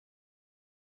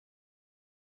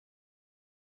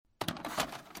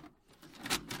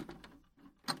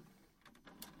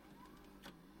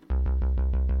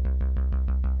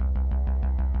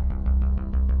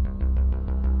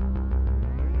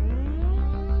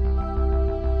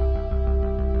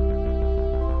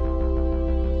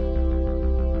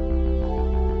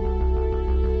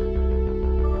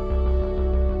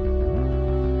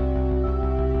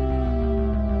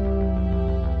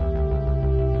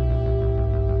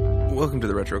Welcome to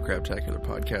the Retro Craptacular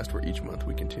podcast, where each month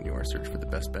we continue our search for the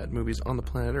best bad movies on the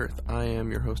planet Earth. I am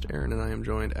your host, Aaron, and I am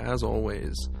joined, as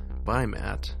always, by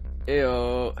Matt.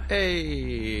 Eyo.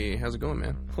 Hey, how's it going,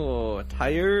 man? Oh,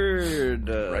 tired.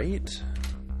 Right?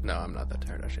 No, I'm not that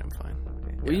tired. Actually, I'm fine.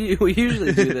 Okay. We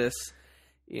usually do this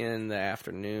in the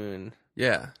afternoon.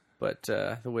 Yeah. But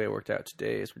the way it worked out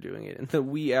today is we're doing it in the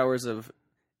wee hours of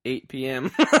 8 p.m.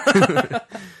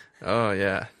 Oh,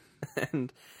 yeah.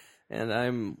 And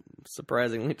I'm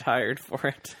surprisingly tired for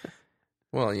it.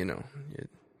 Well, you know,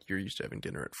 you're used to having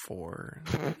dinner at 4.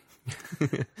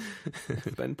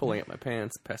 I've been pulling up my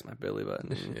pants past my belly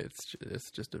button. It's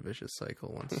just a vicious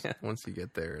cycle. Once you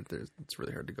get there, it's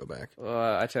really hard to go back.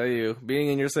 I tell you, being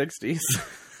in your 60s.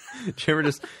 Do you ever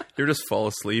just fall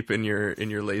asleep in your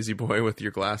lazy boy with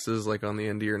your glasses like on the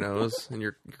end of your nose and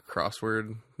your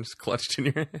crossword just clutched in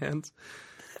your hands?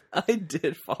 I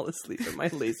did fall asleep in my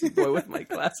lazy boy with my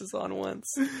glasses on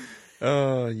once.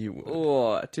 Oh, you would.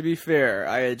 Oh, to be fair,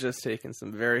 I had just taken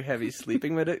some very heavy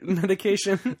sleeping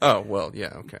medication. Oh, well,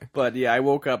 yeah, okay. But yeah, I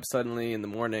woke up suddenly in the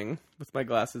morning with my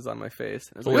glasses on my face.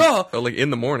 And I was like, oh, like in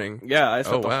the morning? Yeah, I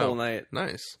slept the whole night.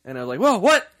 Nice. And I was like, whoa,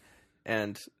 what?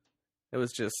 And it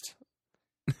was just,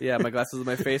 yeah, my glasses on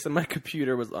my face and my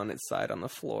computer was on its side on the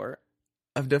floor.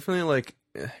 I've definitely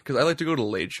because I like to go to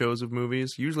late shows of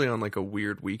movies, usually on like a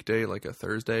weird weekday, like a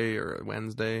Thursday or a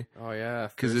Wednesday. Oh yeah,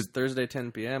 because Thursday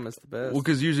 10 p.m. is the best. Well,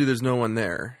 because usually there's no one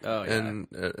there. Oh yeah, and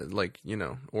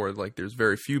or like there's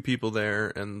very few people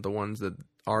there, and the ones that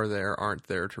are there aren't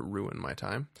there to ruin my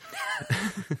time.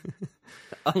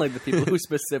 Unlike the people who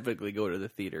specifically go to the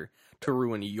theater to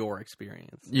ruin your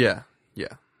experience. Yeah. I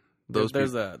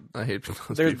hate those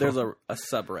people. There's a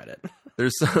subreddit.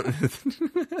 There's some.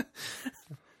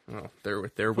 Oh,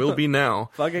 there will be now.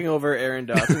 Fucking over Aaron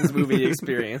Dawson's movie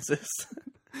experiences.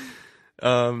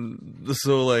 So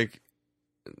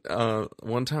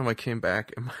one time I came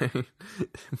back and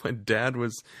my dad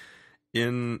was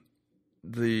in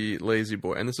the Lazy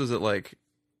Boy, and this was at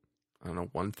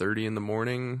 1:30 in the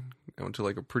morning. I went to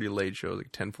a pretty late show,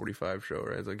 10:45 show,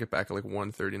 right? So I get back at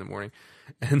 1:30 in the morning,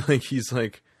 and he's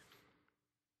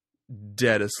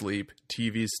dead asleep,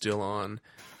 TV's still on,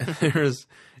 and it was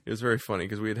very funny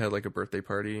because we had a birthday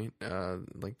party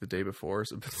the day before,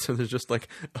 so there's just a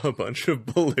bunch of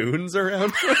balloons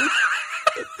around him.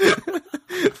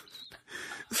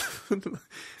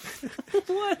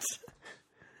 What?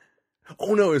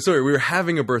 Oh no, sorry, we were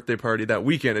having a birthday party that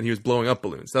weekend and he was blowing up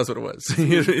balloons. That's what it was.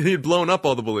 He had blown up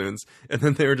all the balloons, and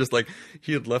then they were just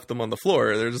he had left them on the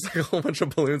floor. There was just a whole bunch of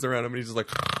balloons around him, and he's just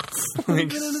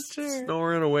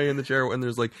snoring away in the chair, and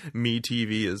there's Me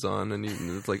TV is on, and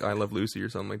it's I Love Lucy or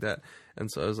something like that.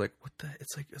 And so I was like, what the,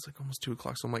 it's almost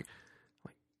 2:00. So I'm like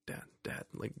dad,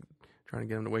 trying to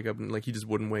get him to wake up, and he just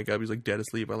wouldn't wake up. He's dead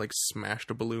asleep. I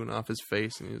smashed a balloon off his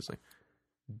face, and he was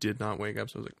did not wake up.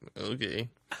 So I was okay.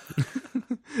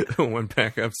 Went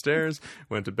back upstairs,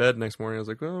 went to bed. Next morning I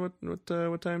was well,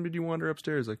 what time did you wander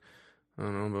upstairs? I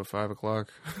don't know, about 5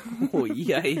 o'clock. Oh,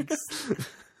 yikes.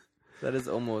 That is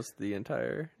almost the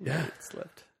entire night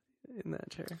slept in that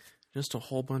chair. Just a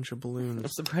whole bunch of balloons. I'm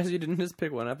surprised you didn't just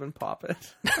pick one up and pop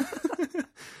it.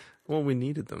 Well, we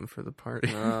needed them for the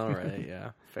party. All right,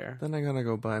 yeah, fair. Then I gotta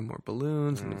go buy more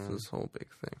balloons, and it's this whole big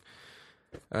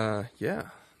thing. Yeah.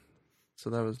 So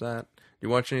that was that. You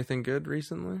watch anything good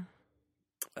recently?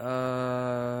 Play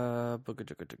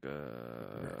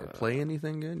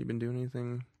anything good? You been doing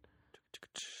anything?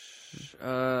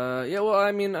 Yeah. Well,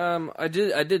 I mean, I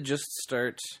did just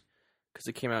start because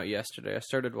it came out yesterday. I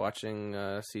started watching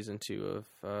season 2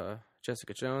 of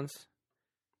Jessica Jones.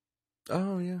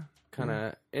 Oh yeah. Kind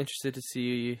of interested to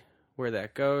see where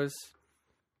that goes.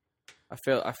 I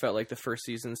felt like the first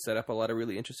season set up a lot of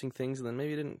really interesting things, and then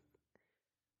maybe didn't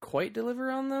quite deliver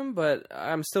on them, but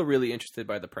I'm still really interested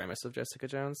by the premise of Jessica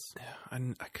Jones. Yeah,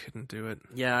 I couldn't do it.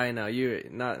 Yeah, I know.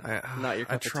 Not your cup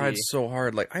I tried so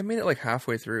hard. I made it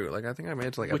halfway through. I think I made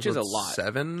it to which is a lot.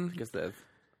 7 because the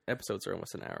episodes are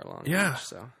almost an hour long. Yeah. Each,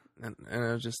 so and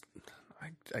I was just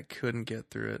I couldn't get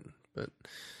through it, but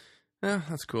yeah,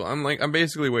 that's cool. I'm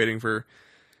basically waiting for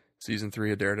season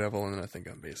 3 of Daredevil, and then I think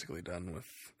I'm basically done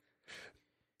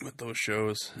with those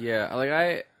shows. Yeah,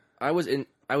 I was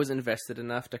invested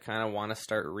enough to kind of want to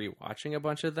start rewatching a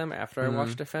bunch of them after I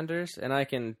watched Defenders, and I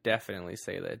can definitely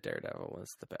say that Daredevil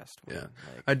was the best one. Yeah,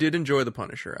 I did enjoy The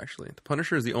Punisher, actually. The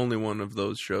Punisher is the only one of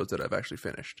those shows that I've actually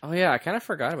finished. Oh yeah, I kind of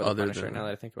forgot about The Punisher now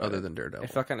that I think about it. Other than Daredevil.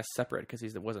 It felt kind of separate because he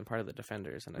wasn't part of the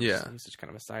Defenders, and he's just kind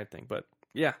of a side thing. But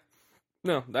yeah,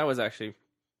 no, that was actually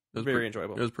very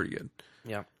enjoyable. It was pretty good.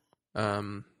 Yeah.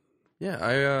 Yeah,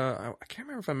 I can't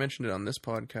remember if I mentioned it on this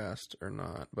podcast or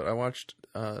not, but I watched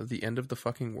The End of the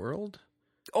Fucking World.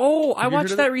 Oh, I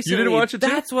watched that recently. You didn't watch it too?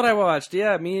 That's what I watched.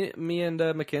 Yeah, me and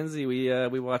Mackenzie,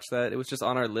 we watched that. It was just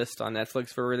on our list on Netflix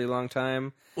for a really long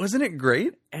time. Wasn't it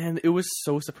great? And it was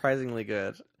so surprisingly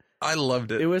good. I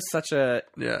loved it. It was such a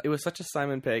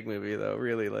Simon Pegg movie though,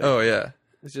 really. Like, oh yeah.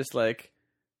 It's just like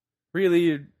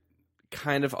really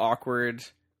kind of awkward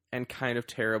and kind of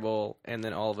terrible, and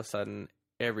then all of a sudden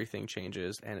everything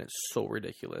changes and it's so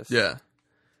ridiculous. Yeah.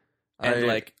 And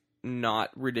like not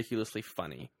ridiculously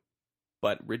funny,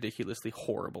 but ridiculously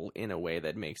horrible in a way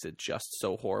that makes it just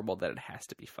so horrible that it has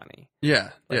to be funny.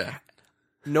 Yeah, like, yeah.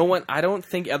 No one, I don't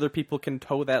think other people can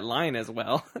toe that line as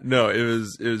well. No, it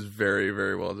was very,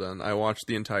 very well done. I watched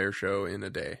the entire show in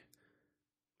a day.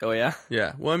 Oh yeah?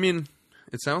 Yeah. Well, I mean,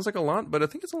 it sounds like a lot, but I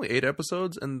think it's only 8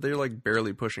 episodes and they're like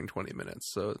barely pushing 20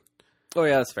 minutes. So oh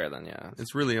yeah, that's fair then, yeah.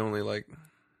 It's really only like,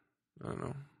 I don't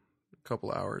know, a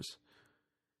couple hours.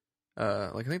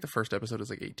 Like I think the first episode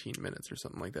is like 18 minutes or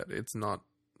something like that. It's not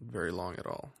very long at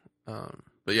all.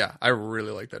 But yeah, I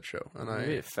really like that show, and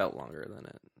maybe it felt longer than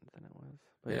it was.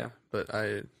 But yeah. But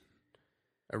I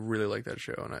really like that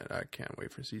show, and I can't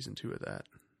wait for season 2 of that.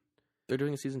 They're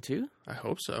doing a season 2? I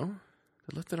hope so.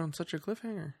 They left it on such a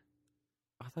cliffhanger.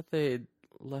 I thought they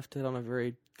left it on a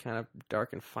very kind of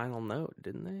dark and final note,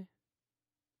 didn't they?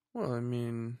 Well, I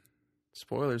mean,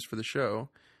 spoilers for the show.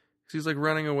 He's like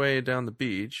running away down the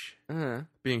beach,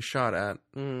 being shot at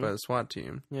by the SWAT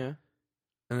team. Yeah,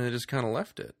 and they just kind of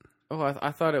left it. Oh,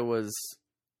 I thought it was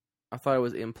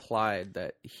implied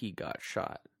that he got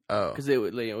shot. Oh, because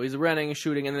it he's running and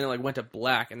shooting, and then it like went to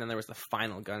black, and then there was the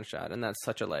final gunshot, and that's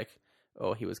such a like,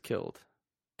 oh, he was killed,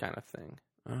 kind of thing.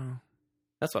 Oh,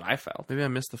 that's what I felt. Maybe I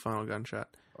missed the final gunshot,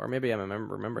 or maybe I'm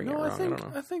remembering it wrong. I don't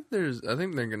know. I think there's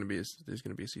gonna be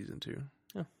season 2.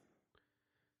 Yeah.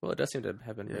 Well, it does seem to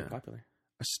have been very popular.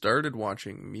 I started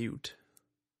watching Mute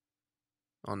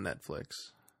on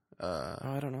Netflix.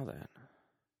 I don't know that.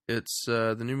 It's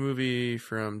the new movie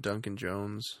from Duncan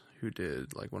Jones, who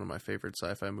did like one of my favorite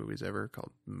sci-fi movies ever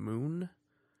called Moon.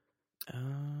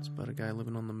 It's about a guy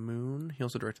living on the moon. He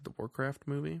also directed the Warcraft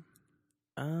movie.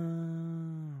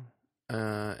 And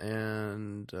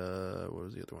what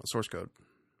was the other one? Source Code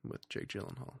with Jake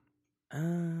Gyllenhaal.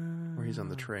 Where he's on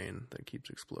the train that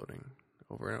keeps exploding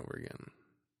over and over again.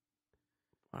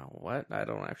 Wow, what? I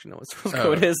don't actually know what source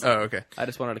code is. Oh, okay. I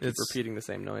just wanted to keep repeating the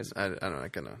same noise. I'm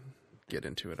not gonna get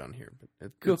into it on here,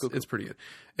 but cool. It's pretty good.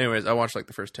 Anyways, I watched like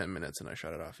the first 10 minutes and I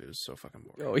shut it off. It was so fucking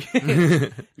boring. Oh, yeah.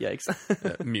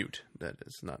 Yikes. Mute. That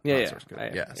is not source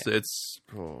code.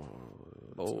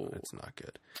 So it's not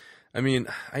good. I mean,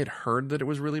 I had heard that it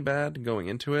was really bad going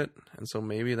into it, and so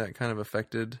maybe that kind of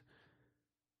affected.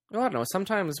 Well, I don't know.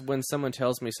 Sometimes when someone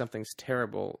tells me something's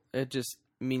terrible, it just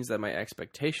means that my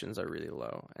expectations are really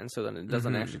low. And so then it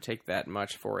doesn't actually take that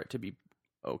much for it to be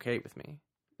okay with me.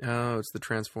 Oh, it's the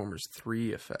Transformers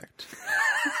 3 effect.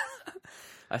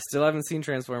 I still haven't seen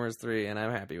Transformers 3, and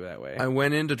I'm happy that way. I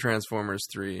went into Transformers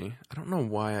 3. I don't know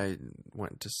why I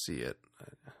went to see it.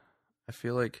 I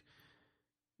feel like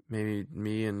maybe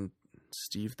me and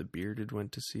Steve the Bearded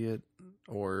went to see it,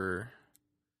 or...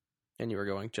 And you were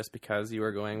going just because you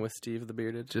were going with Steve the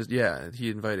Bearded? Just yeah, he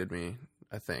invited me,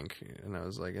 I think. And I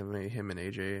was like, him and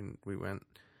AJ, and we went.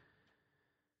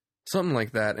 Something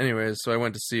like that. Anyways, so I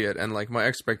went to see it, and like my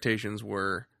expectations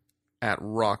were at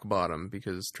rock bottom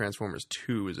because Transformers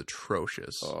 2 is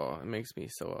atrocious. Oh, it makes me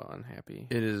so unhappy.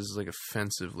 It is like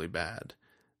offensively bad.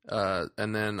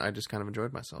 And then I just kind of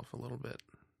enjoyed myself a little bit.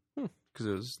 Because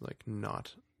it was like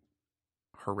not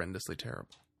horrendously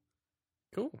terrible.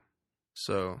 Cool.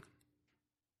 So...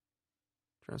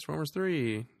 Transformers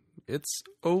 3, it's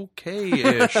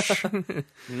okay-ish.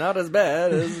 Not as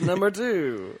bad as number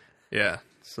 2. Yeah,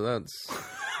 so that's...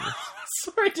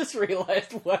 Sorry, I just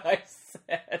realized what I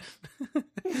said.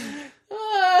 It's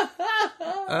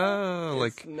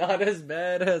not as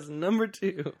bad as number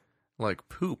 2. Like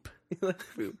poop. Like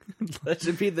poop. That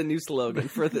should be the new slogan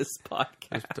for this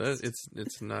podcast.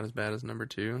 It's not as bad as number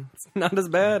 2. It's not as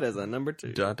bad as a number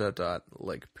 2. ...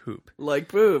 Like poop. Like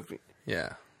poop.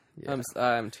 Yeah.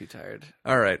 I'm too tired.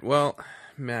 All right. Well,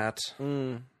 Matt.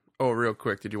 Oh, real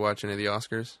quick. Did you watch any of the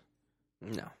Oscars?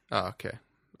 No. Oh, okay.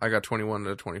 I got 21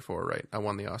 to 24 right. I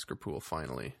won the Oscar pool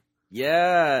finally.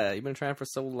 Yeah, you've been trying for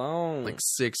so long. Like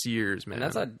 6 years, man.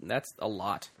 And that's a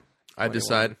lot. I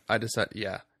decide.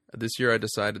 Yeah. This year I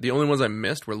decided the only ones I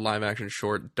missed were live action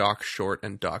short, doc short,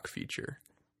 and doc feature.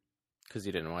 Because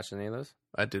you didn't watch any of those?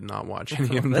 I did not watch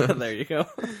any of them. There you go.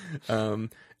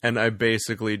 And I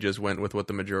basically just went with what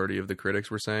the majority of the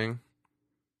critics were saying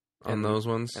on those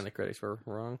ones. And the critics were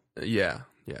wrong? Yeah.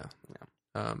 Yeah.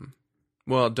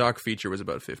 Well, doc feature was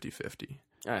about 50-50.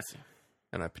 I see.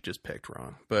 And I just picked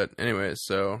wrong. But anyways,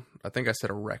 so I think I set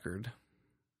a record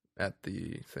at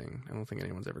the thing. I don't think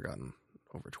anyone's ever gotten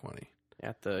over 20.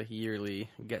 At the yearly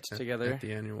get-together? At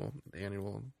the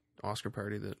annual Oscar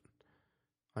party that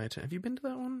I attend. Have you been to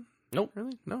that one? Nope.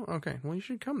 Really? No? Okay. Well, you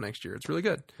should come next year. It's really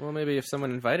good. Well, maybe if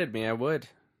someone invited me, I would.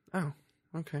 Oh,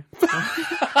 okay.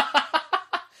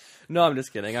 No, I'm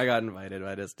just kidding. I got invited,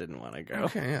 but I just didn't want to go.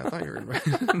 Okay, yeah, I thought you were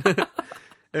invited.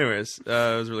 Anyways, it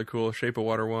was really cool. Shape of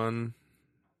Water won,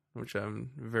 which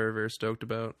I'm very, very stoked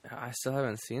about. I still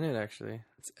haven't seen it, actually.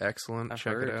 It's excellent. I've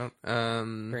Check heard. it out.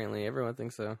 Apparently everyone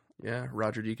thinks so. Yeah,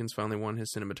 Roger Deakins finally won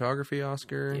his cinematography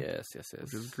Oscar. Yes.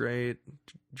 Which is great.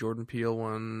 Jordan Peele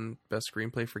won Best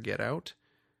Screenplay for Get Out.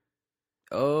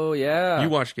 Oh, yeah. You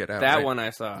watched Get Out, that right? one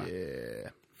I saw. Yeah.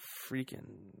 Freaking...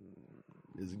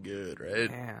 Is good, right?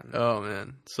 Man. Oh,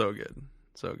 man. So good.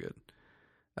 So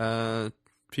good.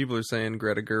 People are saying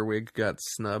Greta Gerwig got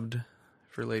snubbed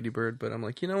for Lady Bird, but I'm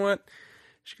like, you know what?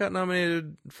 She got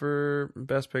nominated for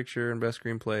Best Picture and Best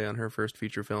Screenplay on her first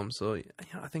feature film, so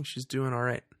I think she's doing all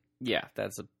right. Yeah,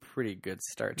 that's a pretty good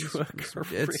start to a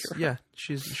career. Yeah,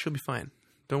 she'll be fine.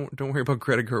 Don't worry about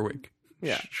Greta Gerwig.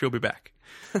 Yeah. She'll be back.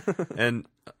 And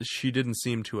she didn't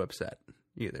seem too upset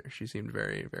either. She seemed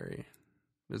very, very...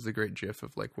 There's a great gif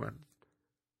of like when...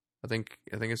 I think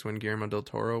it's when Guillermo del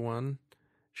Toro won.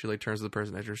 She like turns to the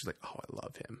person next to her. She's like, "Oh, I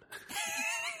love him."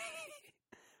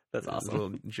 That's awesome. This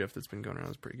little gif that's been going around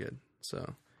is pretty good.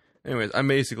 So, anyways, I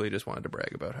basically just wanted to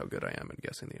brag about how good I am at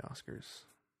guessing the Oscars.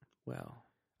 Well,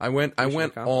 I went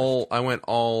all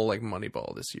like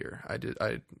Moneyball this year. I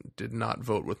did not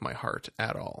vote with my heart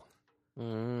at all.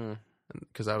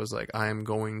 Because I was like, I am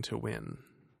going to win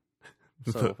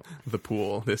the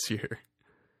pool this year.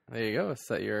 There you go.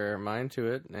 Set your mind to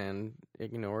it and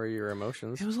ignore your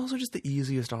emotions. It was also just the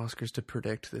easiest Oscars to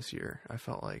predict this year. I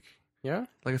felt like. Yeah?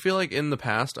 Like, I feel like in the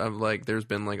past, there's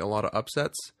been like a lot of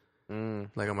upsets.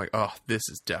 Like, I'm like, oh, this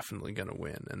is definitely going to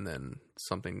win. And then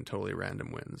something totally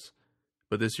random wins.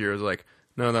 But this year it was like,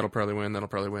 no, that'll probably win. That'll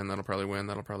probably win. That'll probably win.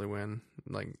 That'll probably win.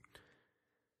 Like,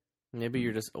 maybe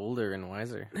you're just older and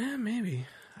wiser. Maybe.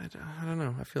 I don't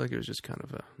know. I feel like it was just kind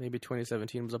of a... Maybe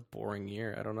 2017 was a boring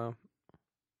year. I don't know.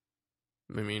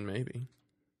 I mean, maybe.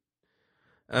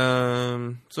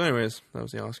 So anyways, that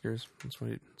was the Oscars. That's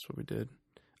what we did.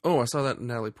 Oh, I saw that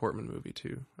Natalie Portman movie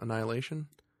too. Annihilation.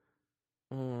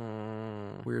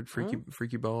 Weird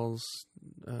freaky balls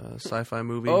sci-fi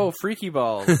movie. Oh, Freaky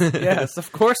Balls. Yes,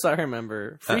 of course I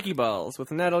remember. Freaky Balls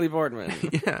with Natalie Portman.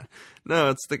 Yeah. No,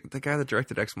 it's the guy that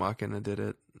directed Ex Machina did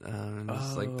it. And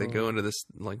it's like they go into this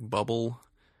like bubble.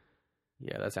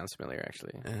 Yeah, that sounds familiar,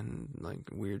 actually. And, like,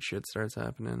 weird shit starts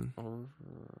happening.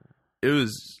 It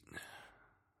was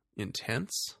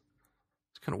intense.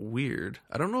 It's kind of weird.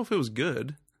 I don't know if it was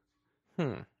good.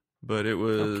 But it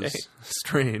was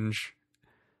strange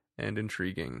and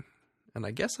intriguing. And I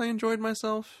guess I enjoyed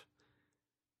myself.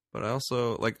 But I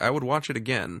also, like, I would watch it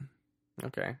again.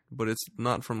 Okay. But it's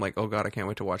not from, like, oh, God, I can't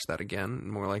wait to watch that again.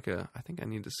 More like I think I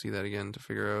need to see that again to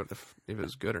figure out if it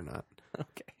was good or not.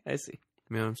 Okay, I see.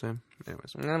 You know what I'm saying?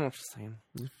 Anyways. I know what you're saying.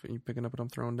 You picking up what I'm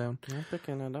throwing down? I'm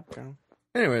picking it up, girl.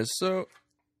 Anyways, so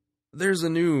there's a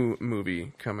new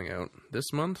movie coming out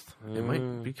this month. It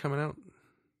might be coming out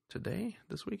today,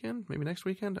 this weekend, maybe next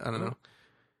weekend. I don't know.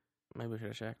 Maybe we should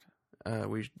have checked.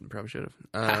 We probably should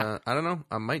have. I don't know.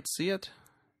 I might see it.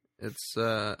 It's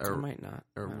I might not.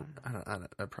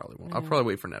 I probably won't. I'll probably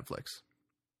wait for Netflix.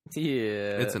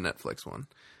 Yeah, it's a Netflix one.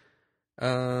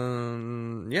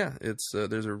 Yeah, it's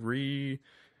there's a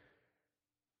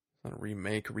not a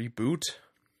remake, reboot,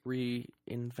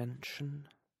 reinvention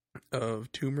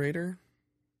of Tomb Raider.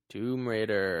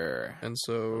 And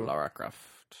so Lara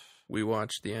Croft. We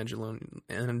watched the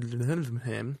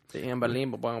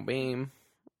Beam.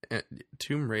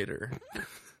 Tomb Raider.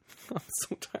 I'm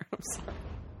so tired. I'm sorry.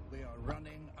 We are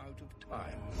running out of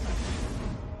time.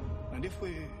 And if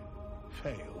we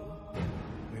fail,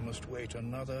 we must wait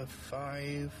another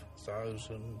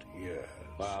 5,000 years.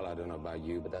 Well, I don't know about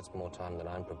you, but that's more time than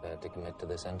I'm prepared to commit to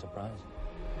this enterprise.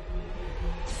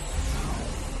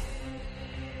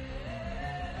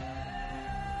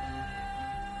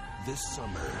 This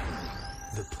summer,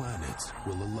 the planets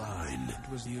will align.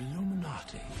 It was the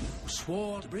Illuminati who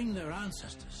swore to bring their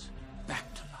ancestors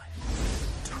back to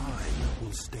life. Time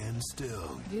will stand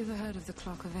still. Have you ever heard of the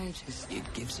Clock of Ages?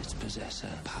 It gives its possessor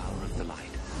power of the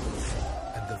light.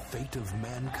 And the fate of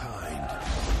mankind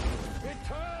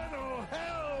Eternal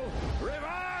hell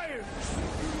revive!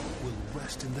 will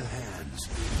rest in the hands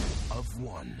of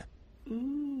one.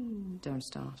 Don't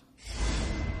start.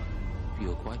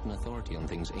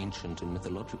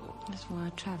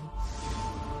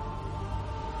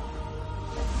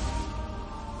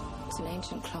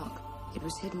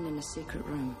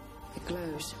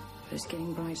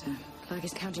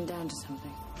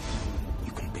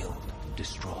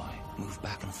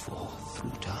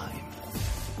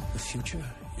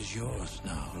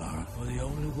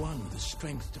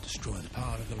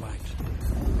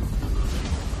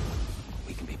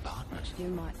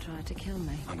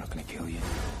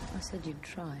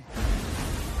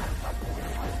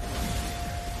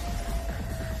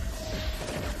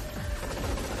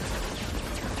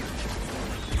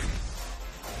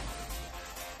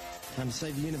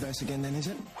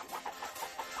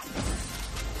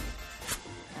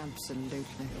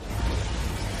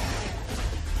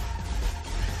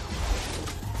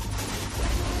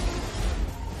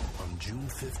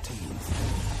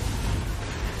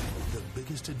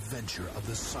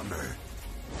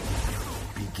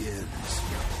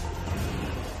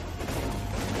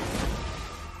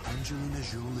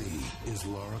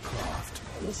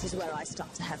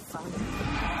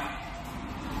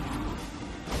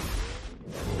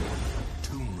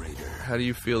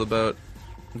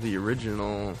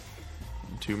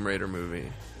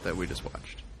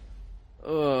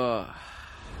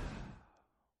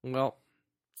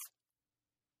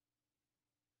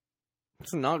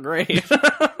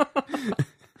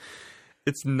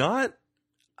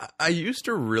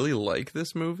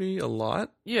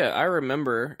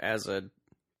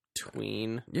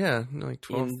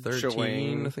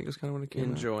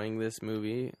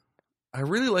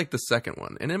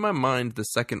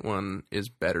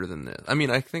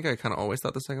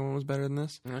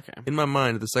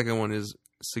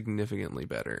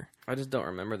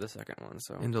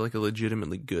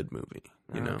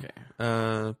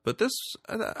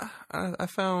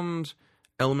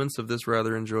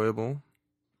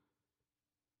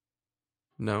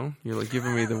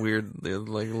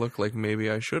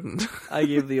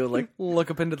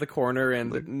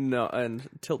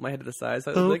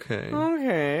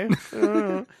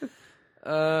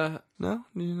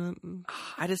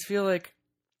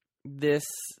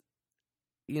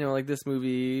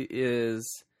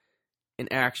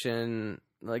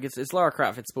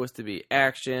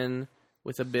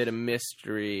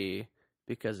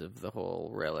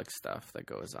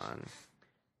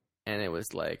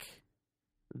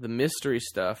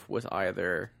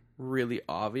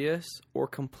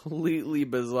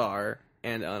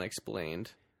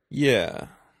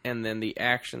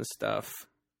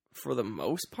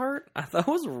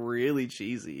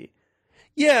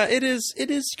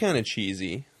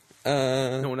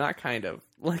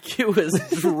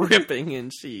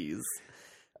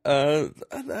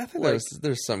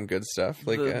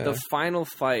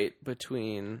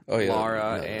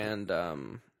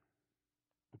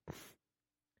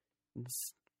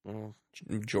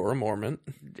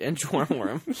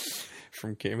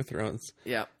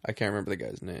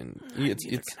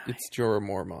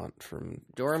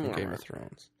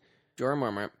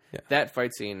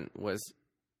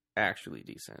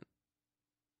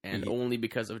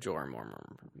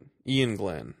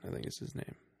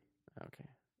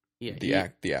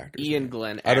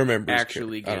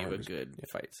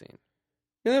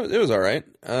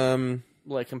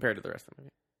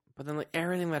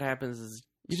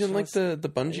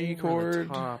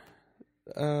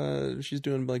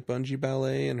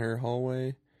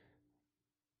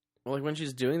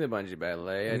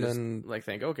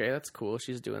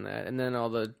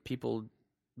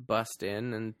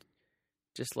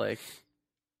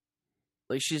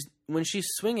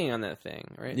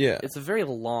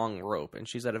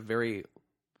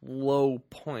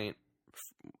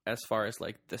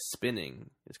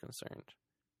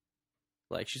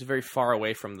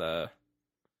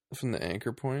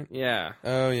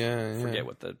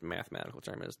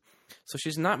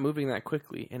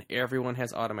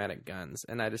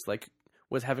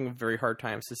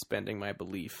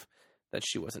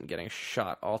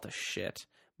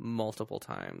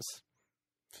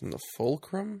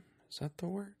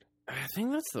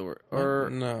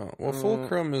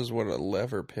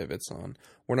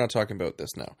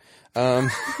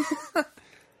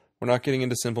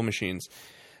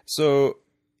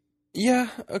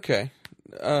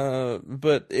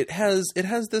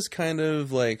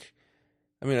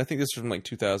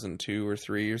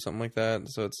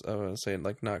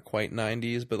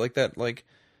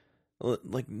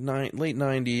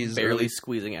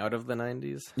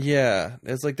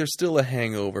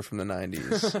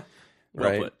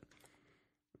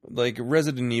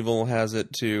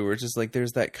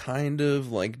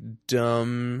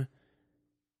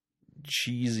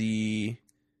 cheesy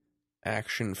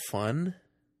action fun.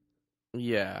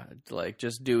 Yeah, like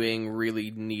just doing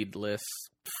really needless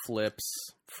flips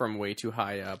from way too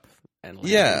high up and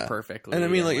landing perfectly. And I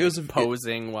mean, like it was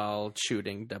posing while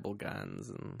shooting double guns,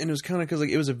 and it was kind of because like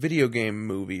it was a video game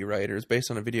movie, right? Or it was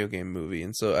based on a video game movie,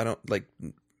 and so I don't like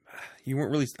you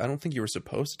weren't really. I don't think you were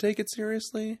supposed to take it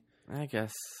seriously. I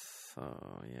guess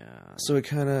so. Yeah. So it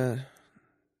could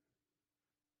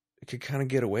kind of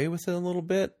get away with it a little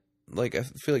bit. Like I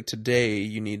feel like today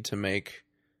you need to make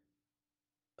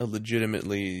a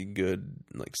legitimately good,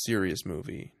 like, serious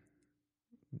movie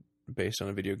based on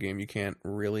a video game. You can't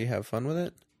really have fun with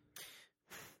it.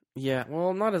 Yeah,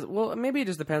 well, not as well. Maybe it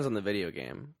just depends on the video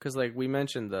game, because like we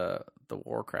mentioned the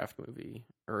Warcraft movie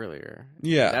earlier.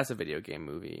 Yeah, that's a video game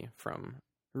movie from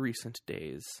recent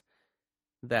days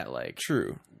that like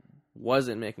true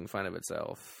wasn't making fun of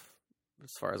itself,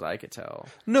 as far as I could tell.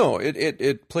 No,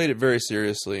 it played it very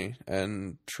seriously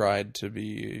and tried to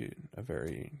be a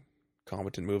very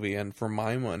competent movie, and for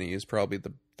my money is probably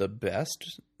the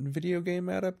best video game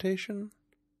adaptation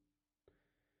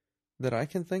that I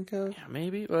can think of. Yeah,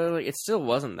 maybe. Well, like it still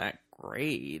wasn't that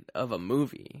great of a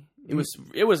movie. It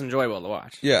was enjoyable to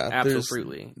watch. Yeah,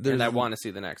 absolutely. And I want to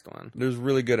see the next one. There's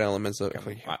really good elements of.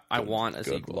 I want a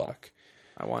sequel. Luck.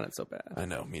 I want it so bad. I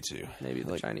know, me too. Maybe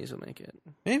the Chinese will make it.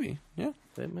 Maybe, yeah.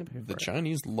 The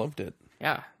Chinese loved it.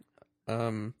 Yeah.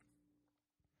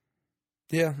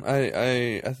 Yeah,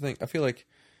 I feel like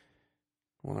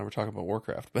well, now we're talking about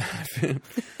Warcraft, but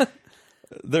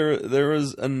there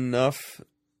was enough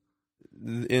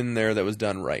in there that was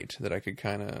done right that I could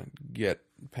kind of get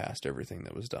past everything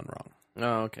that was done wrong.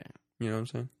 Oh, okay. You know what I'm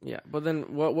saying? Yeah, but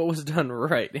then what was done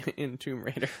right in Tomb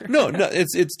Raider? no,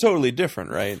 it's totally different,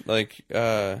 right? Like,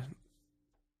 I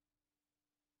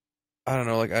don't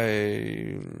know,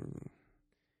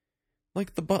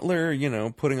 like the butler, you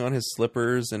know, putting on his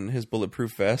slippers and his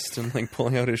bulletproof vest and like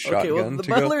pulling out his shotgun. Well, the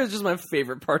butler is just my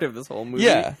favorite part of this whole movie.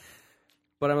 Yeah,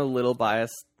 but I'm a little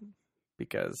biased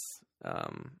because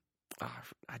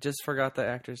I just forgot the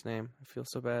actor's name. I feel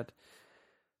so bad.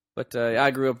 But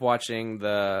I grew up watching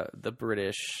the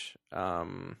British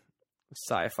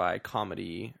sci-fi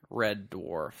comedy Red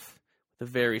Dwarf, with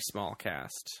a very small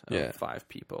cast of 5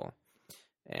 people,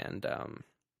 and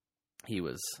he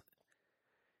was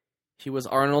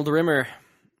Arnold Rimmer.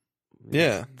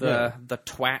 The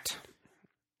twat.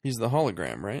 He's the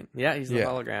hologram, right? Yeah, he's the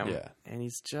hologram. Yeah, and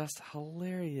he's just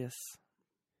hilarious.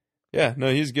 Yeah,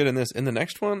 no, he's good in this. In the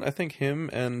next one, I think him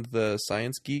and the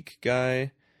science geek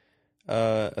guy.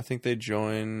 I think they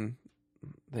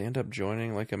end up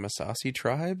joining like a Masasi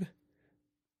tribe,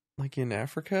 like in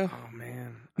Africa. Oh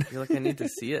man, I feel like I need to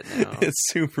see it now. It's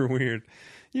super weird.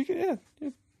 You can,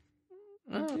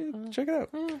 check it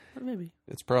out. Maybe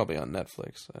it's probably on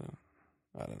Netflix. I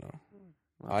don't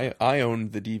know. I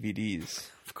owned the DVDs.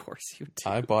 Of course you do.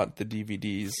 I bought the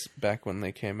DVDs back when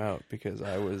they came out because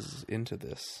I was into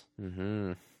this.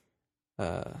 Mm-hmm.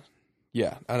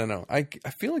 Yeah, I don't know. I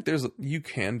feel like you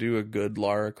can do a good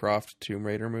Lara Croft Tomb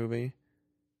Raider movie.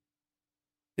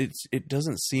 It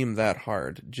doesn't seem that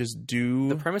hard. Just do.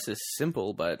 The premise is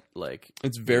simple, but like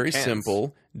it's very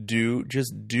simple.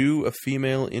 Just do a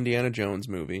female Indiana Jones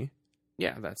movie.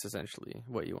 Yeah, that's essentially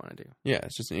what you want to do. Yeah,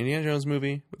 it's just an Indiana Jones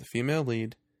movie with a female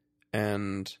lead,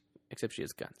 and except she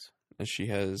has guns. And she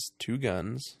has 2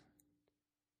 guns.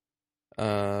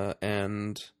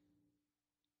 And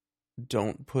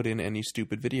don't put in any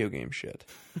stupid video game shit,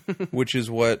 which is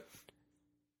what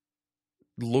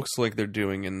looks like they're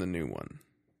doing in the new one.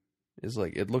 Is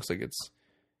like it looks like it's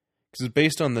because it's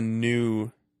based on the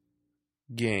new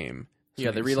game. Yeah,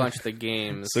 they relaunched the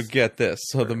games. So get this.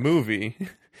 So the movie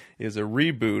is a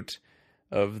reboot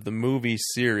of the movie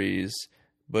series,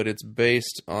 but it's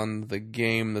based on the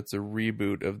game that's a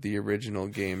reboot of the original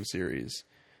game series.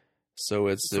 So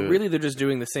really they're just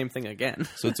doing the same thing again.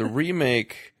 So it's a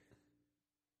remake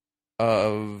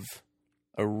of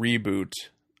a reboot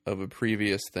of a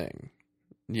previous thing.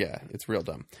 Yeah, it's real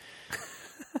dumb.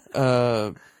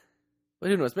 But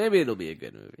who knows? Maybe it'll be a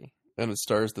good movie. And it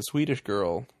stars the Swedish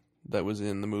girl that was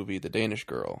in the movie The Danish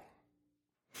Girl.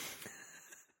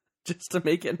 Just to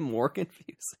make it more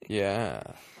confusing. Yeah.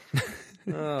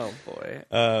 Oh boy.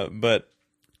 But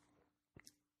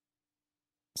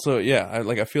so yeah,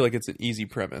 I feel like it's an easy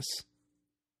premise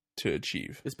to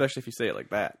achieve, especially if you say it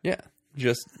like that. Yeah.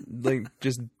 Just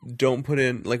don't put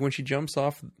in like when she jumps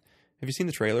off. Have you seen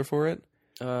the trailer for it?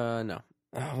 No.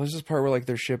 Oh, there's this part where like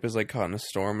their ship is like caught in a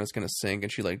storm and it's gonna sink,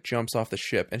 and she like jumps off the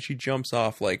ship, and she jumps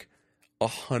off like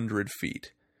 100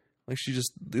 feet. Like she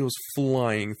just goes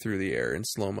flying through the air in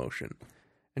slow motion,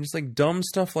 and just like dumb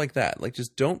stuff like that. Like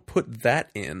just don't put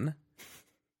that in.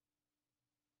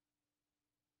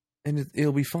 and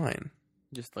it'll be fine.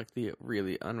 Just like the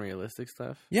really unrealistic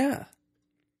stuff. Yeah.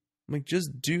 Like,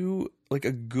 just do, like,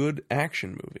 a good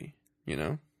action movie, you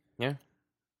know? Yeah.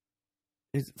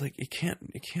 It's, like, it can't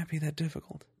be that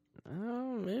difficult.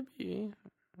 Oh, maybe.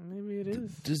 Maybe it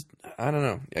is. Just, I don't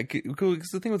know. Because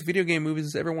the thing with video game movies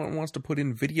is everyone wants to put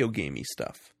in video gamey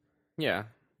stuff. Yeah,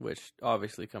 which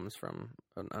obviously comes from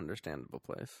an understandable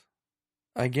place.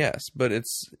 I guess, but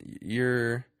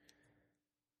you're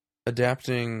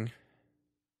adapting,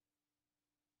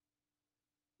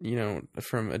 you know,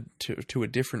 to a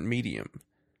different medium.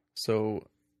 So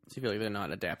you feel like they're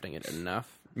not adapting it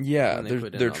enough? Yeah,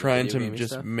 they're trying to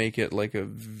just stuff? make it like a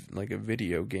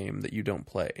video game that you don't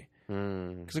play.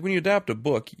 Because like when you adapt a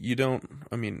book, you don't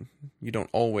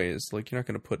always, like, you're not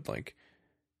going to put like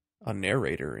a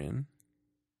narrator in,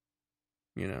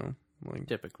 you know, like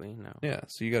typically, no. Yeah,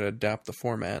 so you got to adapt the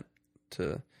format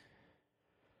to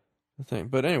the thing.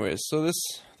 But anyways, so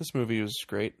this movie was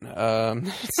great.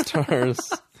 It stars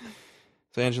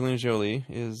so Angelina Jolie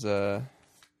is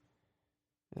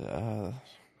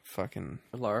fucking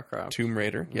Lara Croft, Tomb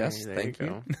Raider. Yes, there thank you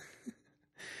you. go.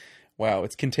 Wow,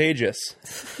 it's contagious.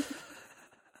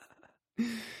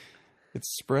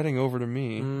 It's spreading over to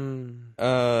me.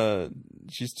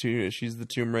 She's the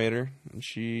Tomb Raider, and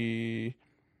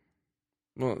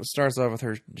it starts off with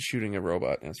her shooting a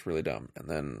robot, and it's really dumb. And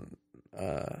then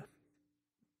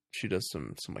she does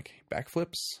some like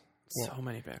backflips. So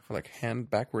many backflips. Like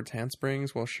backwards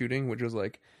handsprings while shooting, which was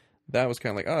like, that was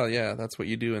kind of like, oh yeah, that's what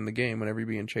you do in the game whenever you're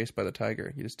being chased by the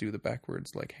tiger. You just do the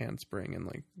backwards like handspring and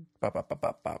like bop bop bop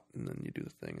bop bop, and then you do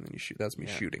the thing and then you shoot. That's me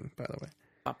shooting, by the way.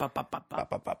 Bop, bop, bop, bop, bop.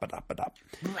 Bop, bop, bop, bop, bop, bop.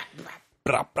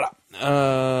 Bop, bop.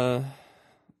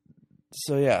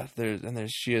 So yeah,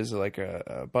 there's she is like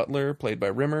a butler played by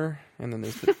Rimmer, and then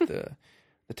there's the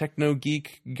techno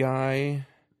geek guy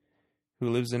who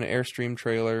lives in an Airstream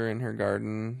trailer in her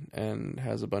garden and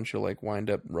has a bunch of like wind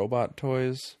up robot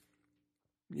toys.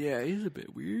 Yeah, he's a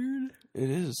bit weird. It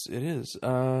is.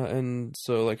 And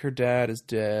so like her dad is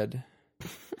dead.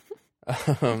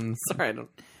 Sorry,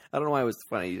 I don't know why it was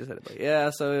funny. You just said it like, yeah,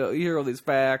 so you hear all these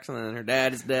facts, and then her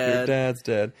dad is dead. Her dad's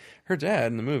dead. Her dad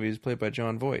in the movie is played by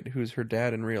Jon Voight, who's her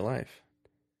dad in real life.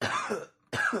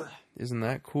 Isn't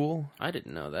that cool? I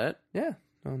didn't know that. Yeah.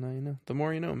 Oh, now you know. The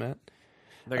more you know, Matt.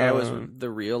 The guy was the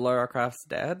real Lara Croft's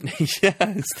dad? Yeah,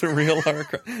 it's the real Lara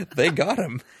Croft. They got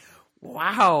him.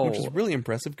 Wow. Which is really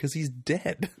impressive because he's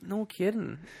dead. No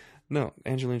kidding. No,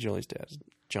 Angelina Jolie's dad is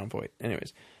Jon Voight.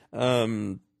 Anyways.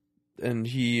 And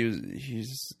he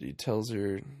tells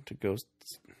her to go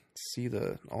see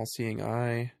the all-seeing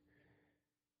eye,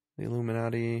 the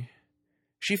Illuminati.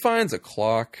 She finds a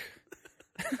clock.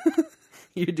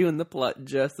 You're doing the plot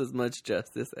just as much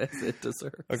justice as it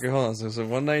deserves. Okay, hold on. So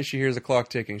one night she hears a clock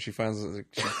ticking. She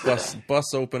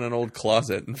busts open an old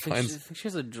closet and finds. She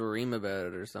has a dream about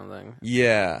it or something.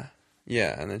 Yeah,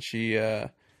 and then she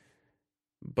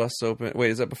busts open.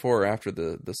 Wait, is that before or after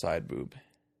the side boob?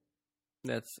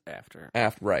 That's after.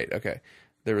 Right, okay.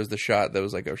 There was the shot that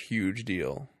was like a huge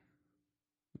deal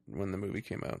when the movie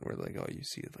came out, where like, oh, you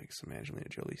see like some Angelina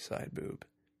Jolie side boob.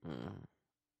 And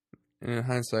in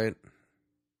hindsight,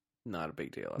 not a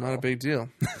big deal. Not a big deal.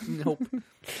 Nope.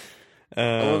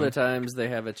 All the times they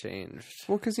have it changed.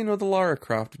 Well, because the Lara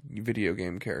Croft video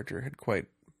game character had quite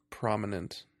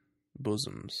prominent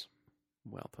bosoms.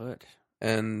 Well put.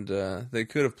 And they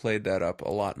could have played that up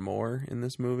a lot more in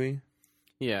this movie.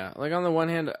 Yeah, like on the one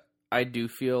hand, I do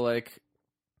feel like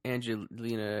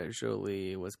Angelina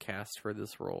Jolie was cast for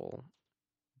this role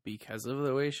because of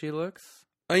the way she looks.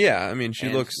 Oh yeah, I mean she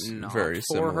looks not very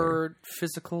similar for her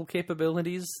physical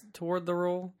capabilities toward the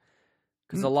role.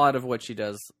 Because a lot of what she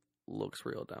does looks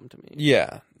real dumb to me.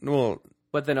 Yeah, well,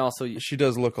 but then also she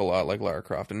does look a lot like Lara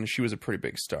Croft, and she was a pretty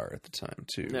big star at the time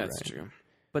too. That's right? true.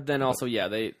 But then also, yeah,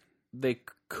 they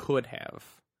could have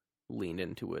leaned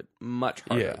into it much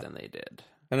harder than they did.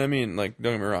 And I mean, like,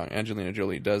 don't get me wrong, Angelina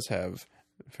Jolie does have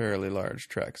fairly large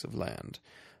tracts of land.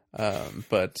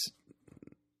 But,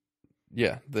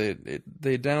 yeah, they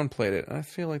downplayed it. And I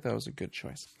feel like that was a good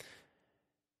choice.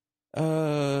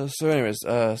 So anyways,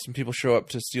 some people show up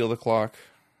to steal the clock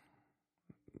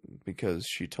because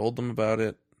she told them about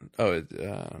it. Oh,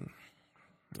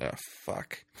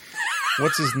 fuck.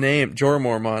 What's his name? Jorah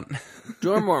Mormont.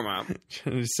 Jorah Mormont.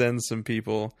 She sends some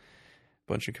people,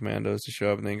 a bunch of commandos, to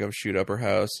show up and then go shoot up her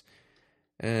house.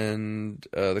 And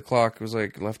the clock was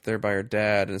like left there by her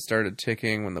dad, and it started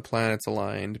ticking when the planets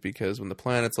aligned, because when the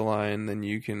planets align, then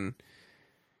you can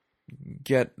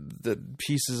get the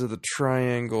pieces of the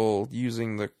triangle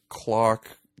using the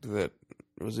clock that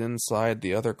was inside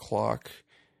the other clock.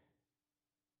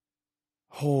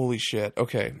 Holy shit.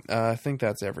 Okay, I think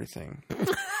that's everything.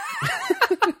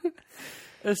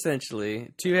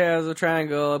 Essentially, two halves of a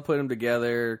triangle, put them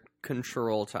together,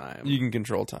 control time. You can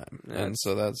control time. And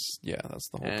so that's the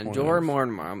whole point. And Jorah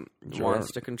Mormont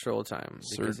wants to control time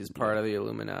because he's part of the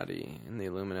Illuminati. And the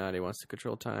Illuminati wants to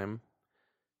control time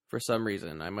for some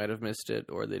reason. I might have missed it,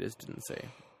 or they just didn't say.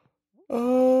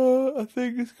 I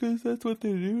think it's because that's what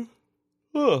they do.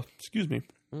 Oh, excuse me.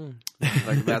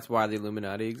 Like, that's why the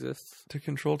Illuminati exists? To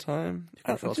control time?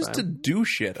 Just to do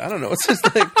shit. I don't know. It's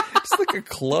just like a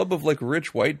club of like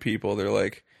rich white people. They're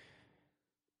like,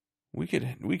 we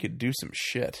could do some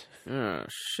shit.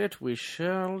 Shit we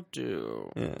shall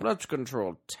do. Yeah. Let's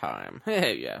control time.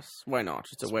 Hey, yes. Why not?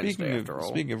 It's a Wednesday after all.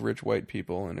 Speaking of rich white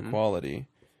people and equality,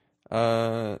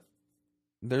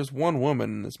 there's one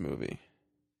woman in this movie,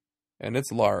 and it's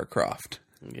Lara Croft.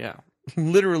 Yeah.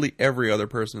 Literally every other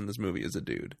person in this movie is a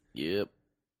dude. Yep.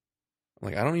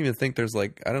 Like, I don't even think I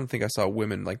don't think I saw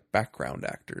women like background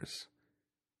actors.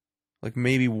 Like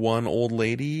maybe one old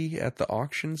lady at the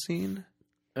auction scene.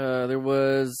 There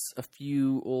was a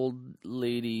few old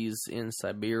ladies in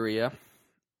Siberia,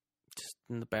 just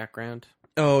in the background.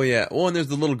 Oh yeah. Well, and there's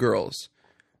the little girls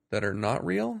that are not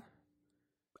real.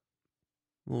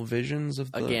 Little visions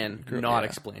of the not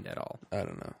explained at all. I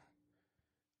don't know.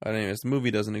 But anyways, the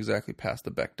movie doesn't exactly pass the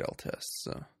Bechdel test,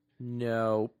 so.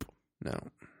 Nope. No.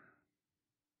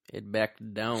 It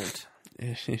don't.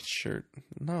 It sure.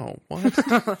 No. What?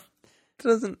 It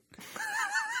doesn't.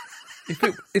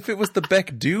 If it was the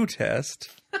Beck-Do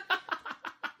test.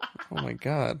 Oh my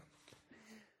god.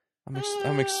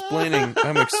 I'm explaining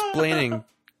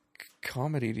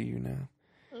comedy to you now.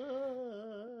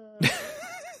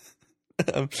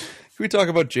 Can we talk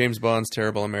about James Bond's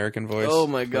terrible American voice? Oh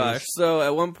my gosh. So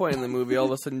at one point in the movie, all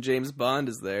of a sudden James Bond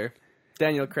is there.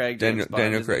 Daniel Craig James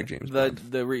Bond.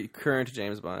 The current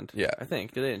James Bond. Yeah. I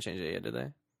think. They didn't change it yet, did they?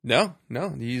 No.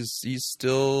 He's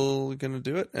still going to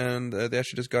do it, and they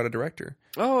actually just got a director.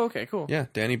 Oh, okay, cool. Yeah,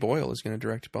 Danny Boyle is going to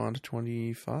direct Bond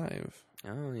 25.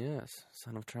 Oh, yes.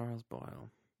 Son of Charles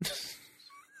Boyle.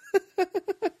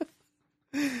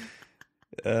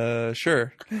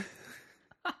 Sure.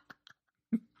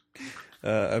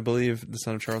 I believe the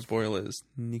son of Charles Boyle is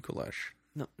Nicolás.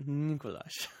 No,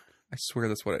 Nicolás. I swear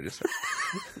that's what I just said.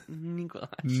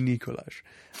 Nicolás.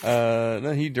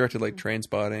 No, he directed like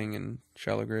Trainspotting and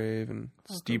Shallow Grave and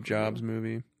Steve Jobs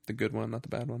movie. The good one, not the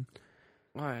bad one.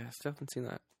 Why? I still haven't seen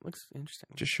that. Looks interesting.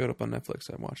 Just showed up on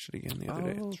Netflix. I watched it again the other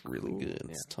day. It's really good.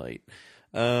 Yeah. It's tight.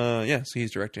 So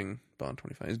he's directing Bond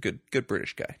 25. He's a good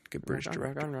British guy. Good British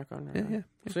director. Rock on. Yeah.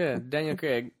 So yeah, Daniel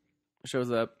Craig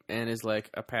shows up and is like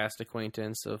a past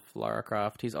acquaintance of Lara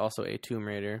Croft. He's also a Tomb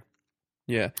Raider.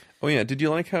 Yeah. Oh yeah. Did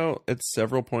you like how at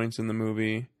several points in the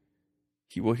movie,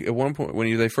 at one point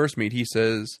when they first meet, he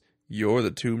says, "You're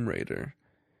the Tomb Raider,"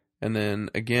 and then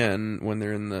again when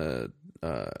they're in the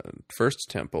first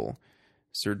temple,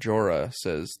 Sir Jorah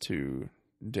says to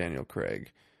Daniel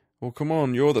Craig, "Well, come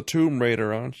on, you're the Tomb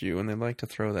Raider, aren't you?" And they like to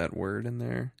throw that word in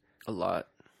there a lot.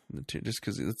 Just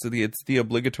because it's the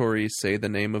obligatory say the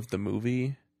name of the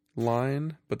movie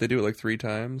line, but they do it like 3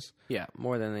 times. Yeah,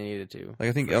 more than they needed to. Like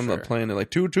I think on the plane, they're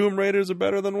like 2 Tomb Raiders are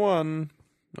better than 1,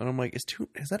 and I'm like, is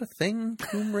that a thing?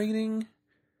 Tomb raiding?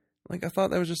 Like I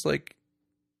thought that was just like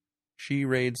she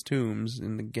raids tombs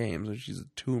in the games, so she's a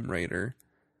Tomb Raider.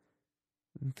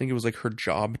 I think it was like her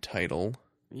job title.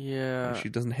 Yeah, like she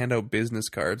doesn't hand out business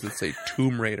cards that say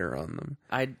Tomb Raider on them.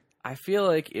 I feel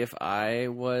like if I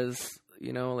was,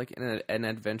 like an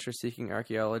adventure-seeking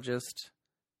archaeologist,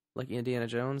 like Indiana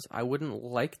Jones, I wouldn't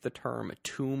like the term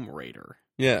Tomb Raider.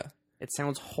 Yeah. It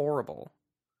sounds horrible.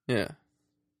 Yeah.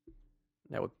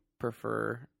 I would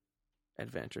prefer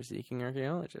adventure-seeking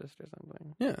archaeologist or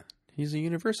something. Yeah. He's a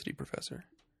university professor.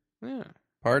 Yeah.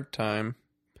 Part-time.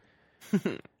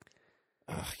 I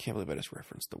can't believe I just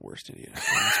referenced the worst Indiana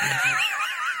Jones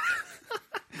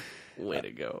movie. Way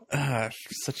to go.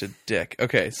 Such a dick.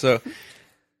 Okay, so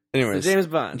anyways,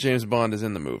 so James Bond is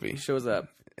in the movie. He shows up.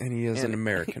 And he has an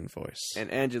American voice.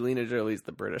 And Angelina Jolie's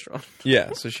the British one.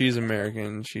 Yeah, so she's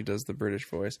American. She does the British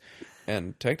voice.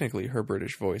 And technically, her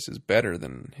British voice is better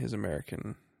than his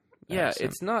American accent.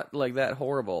 It's not like that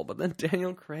horrible. But then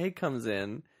Daniel Craig comes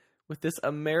in with this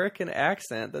American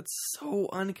accent that's so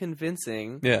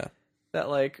unconvincing. Yeah. That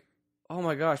like, oh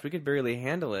my gosh, we could barely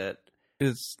handle it.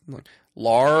 It's like,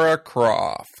 Lara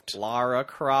Croft. Lara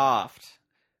Croft.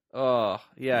 Oh,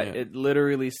 yeah. It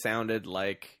literally sounded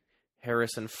like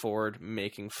Harrison Ford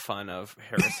making fun of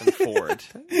Harrison Ford.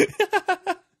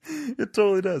 It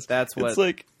totally does. That's what... It's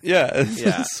like,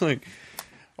 it's like,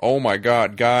 oh my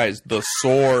god, guys, the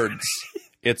swords.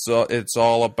 It's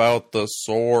all about the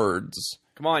swords.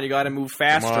 Come on, you got to move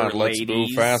faster, Come on, ladies. let's move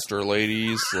faster,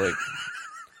 ladies. Like,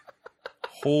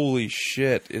 holy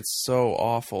shit, it's so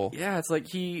awful. Yeah, it's like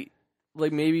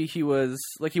maybe he was,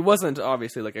 like, he wasn't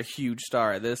obviously, like, a huge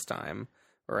star at this time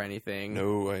or anything.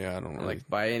 No, yeah, I don't really. Like,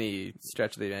 by any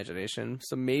stretch of the imagination.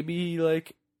 So maybe he,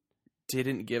 like,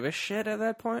 didn't give a shit at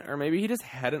that point, or maybe he just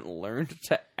hadn't learned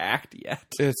to act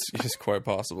yet. It's quite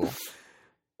possible.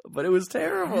 But it was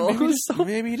terrible.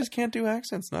 Maybe he just can't do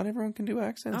accents. Not everyone can do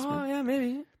accents. Oh, man. yeah,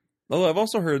 maybe. Although I've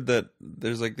also heard that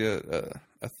there's like a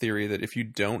theory that if you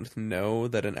don't know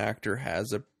that an actor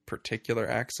has a particular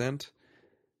accent,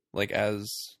 like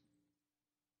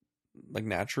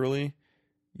naturally,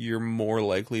 you're more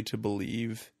likely to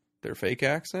believe their fake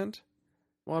accent.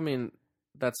 Well, I mean,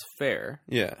 that's fair.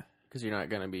 Yeah. Because you're not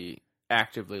going to be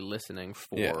actively listening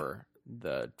for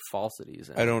the falsities.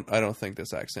 I don't think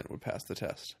this accent would pass the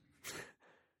test.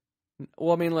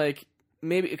 Well, I mean, like,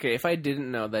 maybe, okay, if I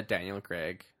didn't know that Daniel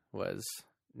Craig was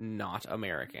not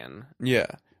American,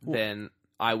 then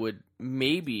I would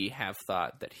maybe have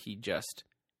thought that he just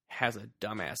has a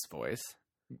dumbass voice.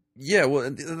 Yeah, well,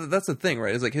 that's the thing,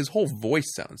 right? It's like his whole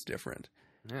voice sounds different.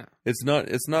 Yeah. It's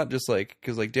not just like,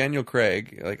 because like Daniel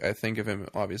Craig, like I think of him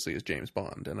obviously as James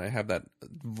Bond, and I have that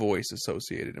voice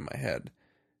associated in my head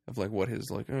of like what his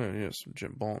like, oh yes,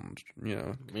 Jim Bond, you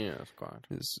know, yes, God,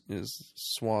 his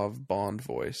suave Bond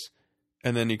voice,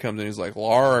 and then he comes in, he's like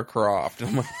Lara Croft, and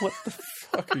I'm like, what the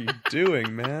fuck are you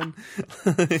doing, man?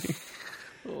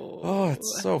 Oh,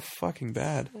 it's so fucking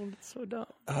bad. It's so dumb.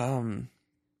 I'm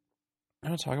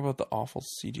gonna talk about the awful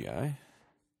CGI.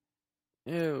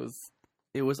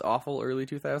 It was awful early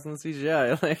 2000s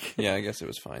CGI. Like, yeah, I guess it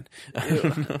was fine.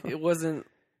 It wasn't.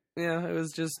 Yeah, it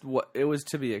was just what it was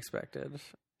to be expected.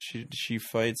 She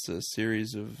fights a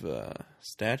series of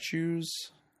statues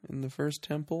in the first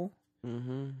temple,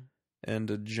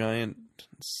 and a giant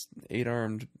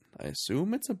 8-armed. I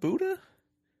assume it's a Buddha.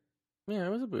 Yeah, it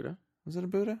was a Buddha. Was it a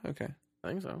Buddha? Okay, I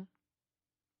think so.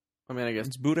 I mean, I guess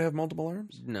does Buddha have multiple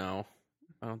arms? No,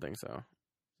 I don't think so.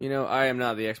 You know, I am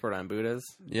not the expert on Buddhas.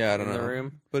 Yeah, I don't know. The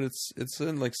room. But it's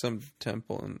in like some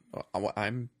temple, and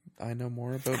I know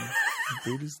more about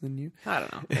Buddhas than you. I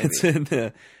don't know.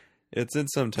 Maybe. It's in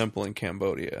some temple in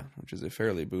Cambodia, which is a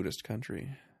fairly Buddhist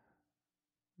country,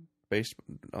 based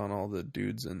on all the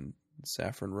dudes in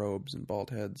saffron robes and bald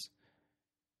heads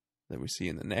that we see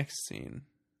in the next scene.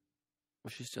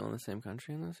 Was she still in the same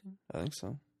country in this scene? I think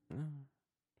so. Oh.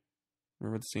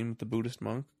 Remember the scene with the Buddhist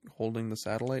monk holding the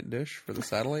satellite dish for the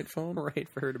satellite phone? Right,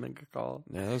 for her to make a call.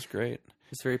 Yeah, that was great.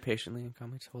 Just very patiently and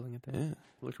calmly just holding it there. Yeah. It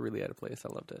looked really out of place.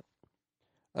 I loved it.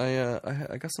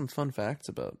 I got some fun facts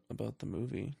about the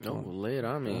movie. Oh, lay it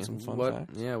on me. Some fun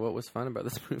facts? Yeah, what was fun about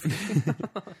this movie?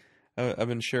 I've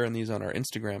been sharing these on our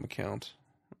Instagram account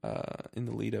in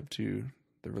the lead up to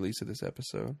the release of this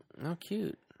episode. Oh,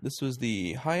 cute. This was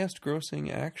the highest grossing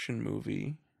action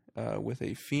movie with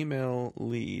a female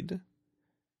lead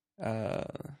at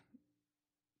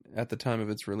the time of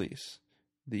its release.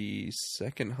 The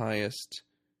second highest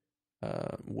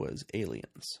was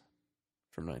Aliens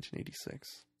from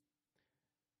 1986.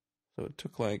 So it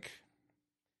took like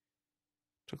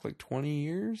 20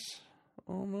 years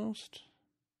almost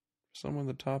for someone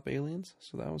to top Aliens.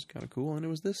 So that was kind of cool. And it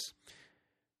was this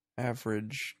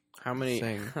average How many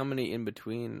in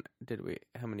between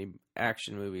how many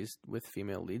action movies with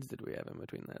female leads did we have in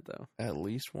between that, though? At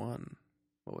least one.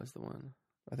 What was the one?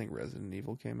 I think Resident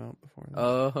Evil came out before that.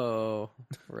 Oh,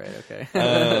 right, okay.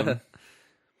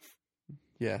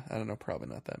 Yeah, I don't know, probably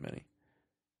not that many.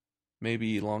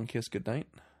 Maybe Long Kiss Goodnight?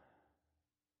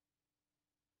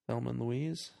 Thelma and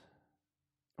Louise?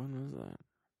 When was that?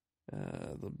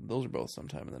 Those are both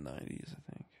sometime in the 90s,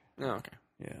 I think. Oh, okay.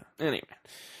 Yeah. Anyway.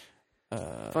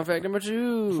 Fun fact number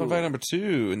 2. Fun fact number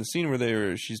 2. In the scene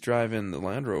where she's driving the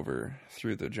Land Rover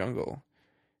through the jungle,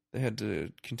 they had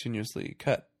to continuously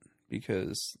cut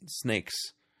because snakes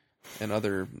and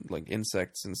other like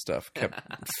insects and stuff kept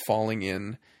falling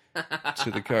in to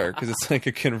the car because it's like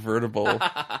a convertible.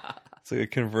 It's like a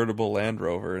convertible Land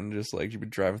Rover, and just like you'd be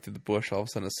driving through the bush, all of a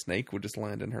sudden a snake would just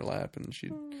land in her lap, and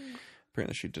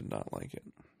apparently she did not like it.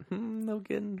 No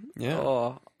kidding. Yeah.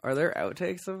 Oh, are there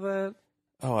outtakes of that?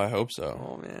 Oh, I hope so.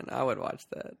 Oh man, I would watch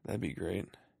that. That'd be great.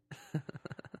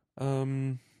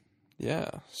 Yeah.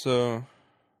 So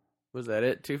was that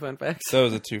it? 2 fun facts? That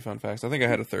was the 2 fun facts. I think I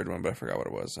had a third one, but I forgot what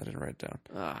it was. I didn't write it down.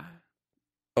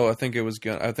 Oh, I think I was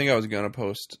gonna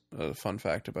post a fun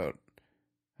fact about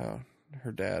how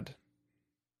her dad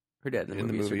in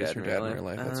the movie is her dad in real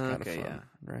life. That's kind of fun, yeah.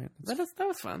 right? That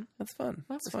was fun. That's fun.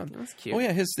 That's fun. That's cute. Oh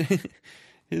yeah,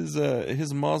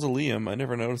 His mausoleum, I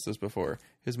never noticed this before.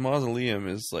 His mausoleum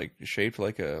is like shaped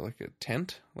like a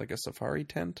tent, like a safari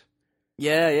tent.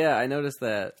 Yeah, I noticed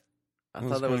that. I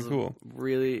thought that was cool.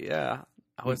 Really, yeah.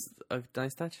 It was a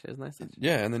nice touch. It was a nice touch.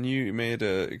 Yeah, and then you made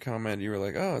a comment. You were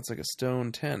like, "Oh, it's like a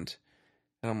stone tent,"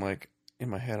 and I'm like, in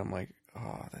my head, I'm like,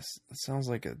 "Oh, that sounds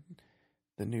like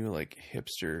the new like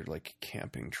hipster like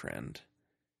camping trend."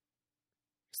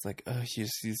 It's like, oh,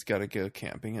 he's got to go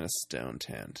camping in a stone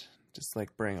tent. Just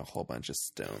like bring a whole bunch of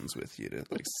stones with you to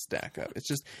like stack up. It's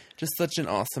just such an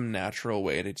awesome natural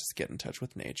way to just get in touch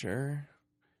with nature.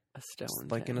 A stone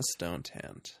tent. Like in a stone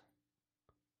tent.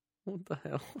 What the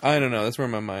hell? I don't know. That's where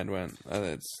my mind went.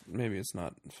 Maybe it's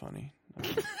not funny.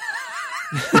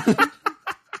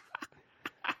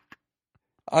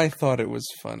 I thought it was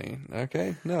funny.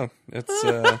 Okay, no, it's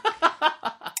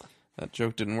that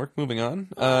joke didn't work. Moving on.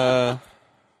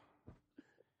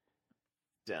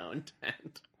 Stone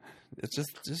tent. It's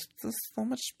just so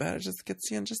much better. It just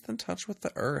gets you in touch with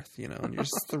the earth, and you're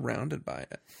just surrounded by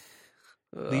it.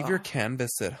 Leave your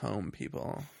canvas at home,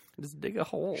 people. Just dig a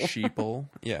hole. Sheeple.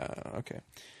 Yeah, okay.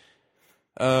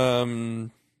 The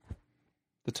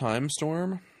time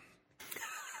storm.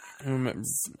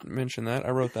 Mention that.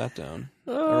 I wrote that down.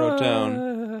 I wrote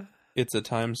down, it's a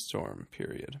time storm,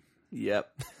 period.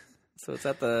 Yep. So it's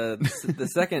at the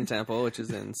second temple, which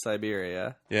is in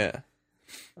Siberia. Yeah.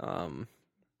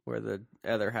 Where the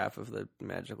other half of the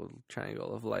magical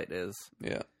triangle of light is.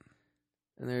 Yeah.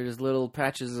 And there are just little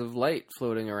patches of light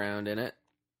floating around in it.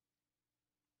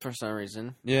 For some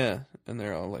reason. Yeah. And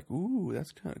they're all like, ooh,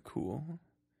 that's kind of cool.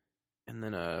 And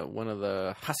then one of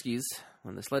the huskies,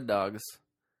 one of the sled dogs.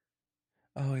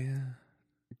 Oh, yeah.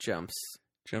 Jumps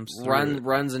through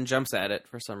runs and jumps at it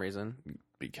for some reason.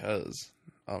 Because,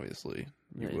 obviously,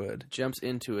 you would. Jumps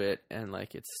into it, and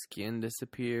like its skin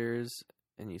disappears,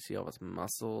 and you see all its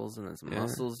muscles, and its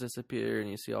muscles disappear,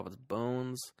 and you see all of its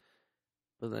bones.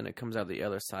 But then it comes out the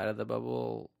other side of the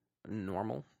bubble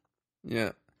normal.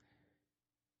 Yeah.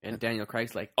 And Daniel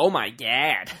Craig's like, oh my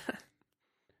god!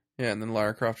 Yeah, and then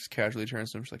Lara Croft just casually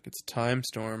turns to him. She's like, it's a time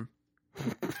storm.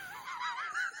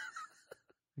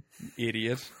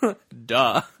 Idiot.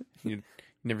 Duh. You've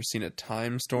never seen a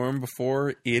time storm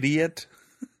before, idiot?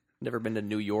 Never been to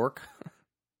New York?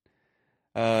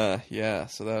 Yeah,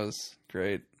 so that was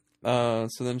great. So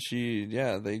then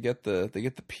they get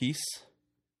the piece.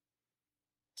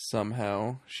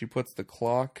 Somehow. She puts the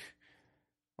clock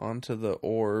onto the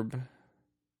orb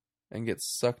and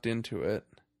gets sucked into it.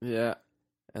 Yeah.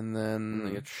 And then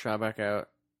they get shot back out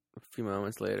a few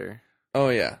moments later. Oh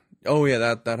yeah,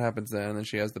 that happens then. And then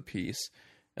she has the piece,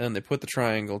 and then they put the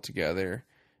triangle together,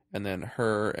 and then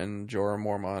her and Jorah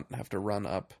Mormont have to run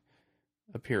up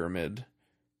a pyramid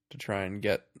to try and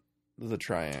get the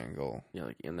triangle. Yeah,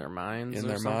 like in their minds. In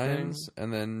their minds,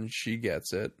 and then she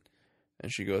gets it,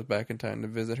 and she goes back in time to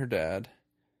visit her dad.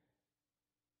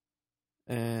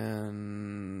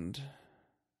 And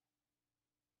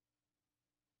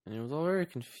it was all very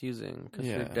confusing because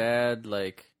her dad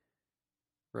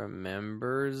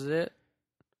remembers it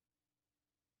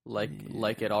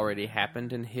like it already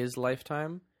happened in his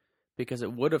lifetime, because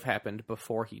it would have happened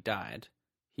before he died.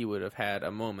 He would have had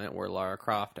a moment where Lara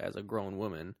Croft, as a grown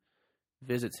woman,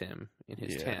 visits him in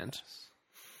his tent.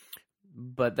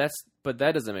 But that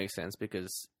doesn't make sense,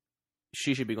 because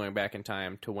she should be going back in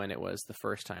time to when it was the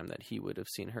first time that he would have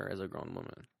seen her as a grown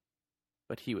woman.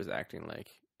 But he was acting like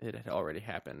it had already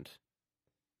happened.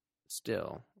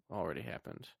 Still already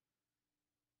happened.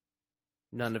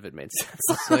 None of it made sense.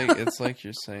 It's like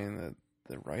you're saying that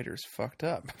the writers fucked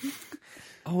up.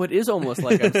 Oh, it is almost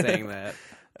like I'm saying that.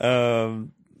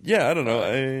 Yeah, I don't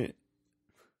know.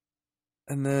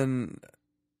 And then,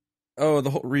 the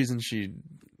whole reason she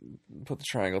put the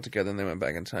triangle together and they went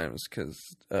back in time is because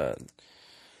Jorah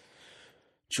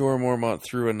Mormont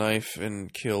threw a knife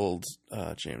and killed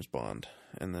James Bond,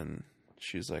 and then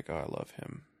she's like, "Oh, I love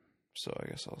him, so I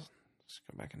guess I'll just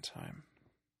go back in time."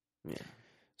 Yeah.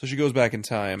 So she goes back in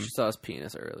time. She saw his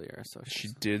penis earlier. So she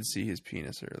did see his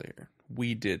penis earlier.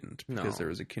 We didn't, because there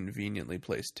was a conveniently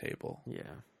placed table.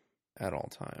 Yeah. At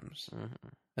all times. Mm-hmm.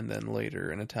 And then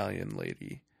later, an Italian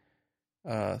lady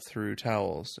threw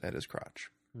towels at his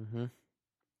crotch. Mm-hmm.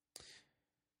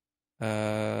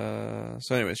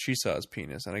 So anyways, she saw his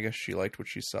penis, and I guess she liked what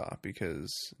she saw,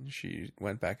 because she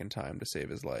went back in time to save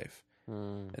his life.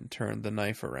 And turned the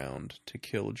knife around to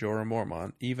kill Jorah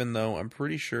Mormont, even though I'm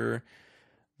pretty sure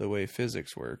the way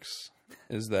physics works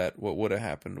is that what would have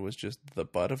happened was just the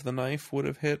butt of the knife would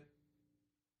have hit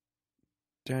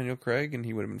Daniel Craig and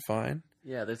he would have been fine.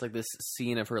 Yeah, there's like this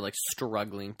scene of her like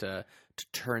struggling to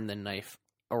turn the knife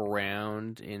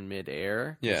around in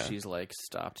midair. Yeah. She's like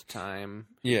stopped time,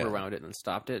 Yeah. rewound it and then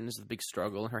stopped it, and there's a big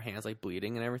struggle, and her hand's like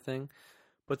bleeding and everything.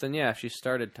 But then, yeah, if she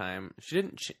started time, she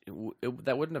didn't.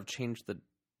 That wouldn't have changed the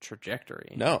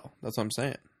trajectory. No, that's what I'm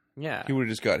saying. Yeah. He would have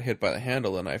just got hit by the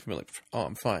handle of the knife and be like, "Oh,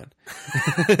 I'm fine."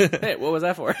 Hey, what was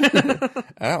that for?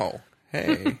 Ow.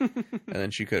 Hey. And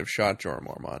then she could have shot Jorah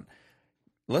Mormont.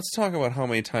 Let's talk about how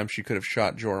many times she could have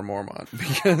shot Jorah Mormont,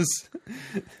 because...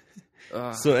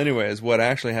 So anyways, what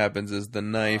actually happens is the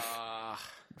knife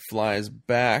flies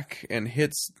back and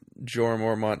hits Jorah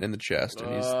Mormont in the chest,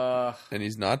 and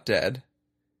he's not dead.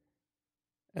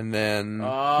 And then...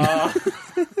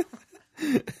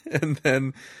 and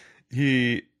then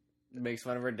he... Makes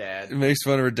fun of her dad. Makes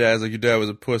fun of her dad. He's like, your dad was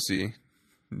a pussy.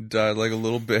 Died like a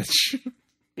little bitch.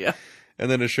 Yeah. And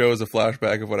then it shows a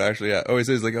flashback of what actually happened. Oh, he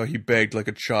says, like, oh, he begged like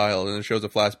a child. And it shows a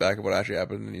flashback of what actually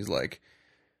happened. And he's like,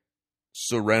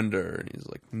 surrender. And he's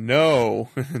like, no.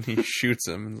 And he shoots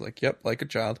him. And he's like, yep, like a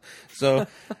child. So,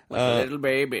 like a little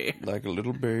baby. Like a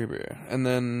little baby. And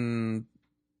then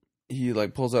he,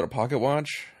 like, pulls out a pocket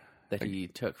watch. That he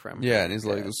took from Yeah, and he's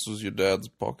like, this was your dad's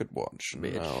pocket watch. And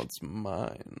now it's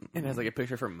mine. And it has, like, a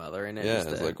picture of her mother in it. Yeah,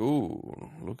 it's like, ooh,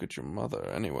 look at your mother.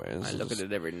 Anyways. I look at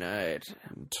it every night.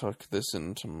 Tuck this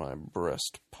into my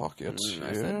breast pocket.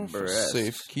 I said breast.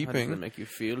 Safekeeping. How does that make you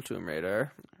feel, Tomb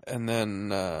Raider? And then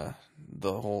the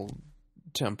whole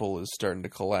temple is starting to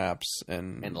collapse.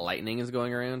 And lightning is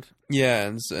going around? Yeah,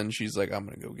 and she's like, I'm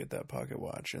going to go get that pocket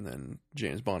watch. And then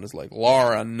James Bond is like,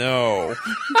 Lara, no.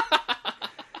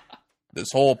 This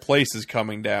whole place is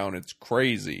coming down. It's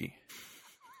crazy.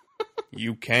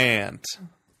 You can't.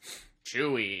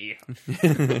 Chewie.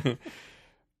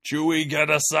 Chewie, get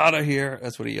us out of here.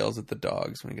 That's what he yells at the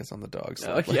dogs when he gets on the dogs.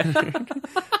 Oh,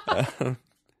 yeah.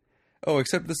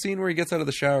 Except the scene where he gets out of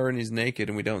the shower and he's naked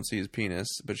and we don't see his penis,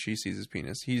 but she sees his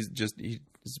penis. He's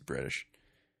British.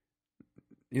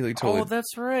 He like totally,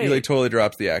 that's right. He like totally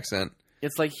drops the accent.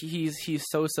 It's like he's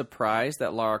so surprised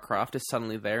that Lara Croft is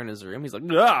suddenly there in his room. He's like,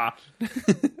 ah!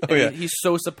 He's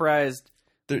so surprised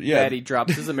that he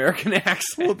drops his American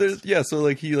accent. Well, so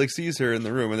like he like sees her in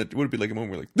the room, and it would be like a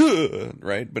moment where like, duh,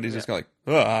 right? But he's just kind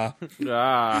of like,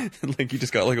 ah. Like he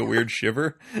just got like a weird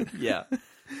shiver. Yeah.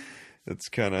 That's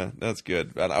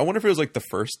good. I wonder if it was like the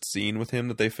first scene with him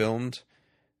that they filmed.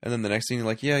 And then the next scene, you're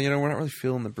like, yeah, we're not really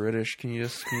feeling the British. Can you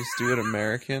just do it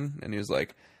American? And he was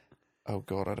like, oh,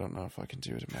 God, I don't know if I can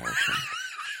do it American.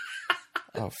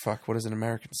 Oh, fuck, what does an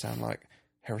American sound like?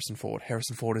 Harrison Ford.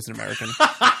 Harrison Ford is an American.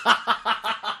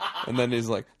 And then he's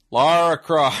like, Lara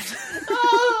Croft.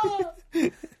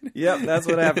 Yep, that's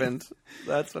what happened.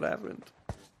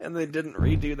 And they didn't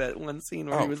redo that one scene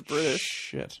where he was British.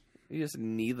 Shit. You just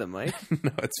need the mic.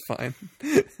 No, it's fine.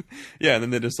 Yeah, and then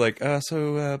they're just like,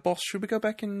 boss, should we go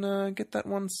back and get that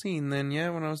one scene then, yeah,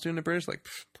 when I was doing the British? Like,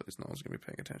 please, no one's going to be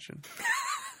paying attention.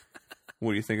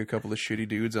 What do you think, a couple of shitty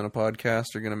dudes on a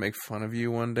podcast are going to make fun of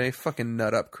you one day? Fucking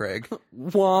nut up, Craig.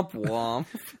 Womp womp.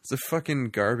 It's a fucking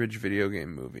garbage video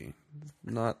game movie.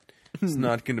 It's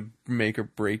not going to make or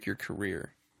break your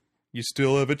career. You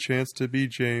still have a chance to be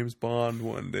James Bond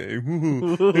one day.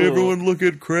 Everyone look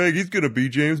at Craig. He's going to be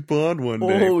James Bond one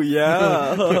day. Oh,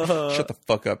 yeah. Shut the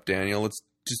fuck up, Daniel. Let's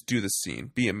just do the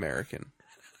scene. Be American.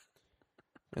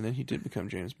 And then he did become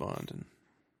James Bond. And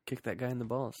kick that guy in the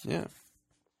balls. Yeah.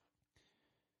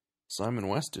 Simon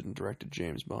West didn't direct a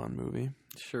James Bond movie.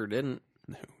 Sure didn't.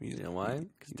 No. You know why?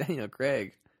 Because Daniel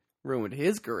Craig ruined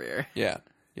his career. Yeah.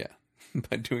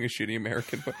 By doing a shitty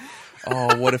American.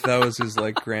 Oh, what if that was his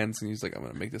like grandson? He's like, I'm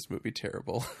gonna make this movie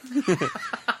terrible.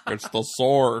 It's the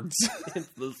swords. It's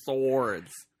the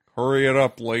swords. Hurry it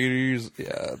up, ladies.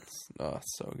 Yeah,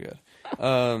 it's so good.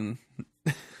 Oh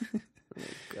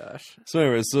gosh. So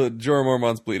anyways, Jorah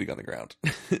Mormont's bleeding on the ground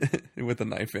with a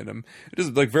knife in him. It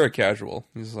is like very casual.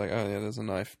 He's like, oh yeah, there's a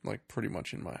knife like pretty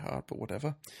much in my heart, but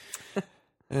whatever.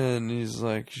 And he's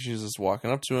like, she's just walking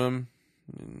up to him,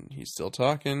 and he's still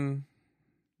talking.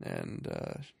 And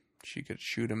she could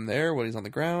shoot him there while he's on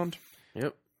the ground.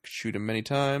 Yep. Shoot him many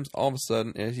times. All of a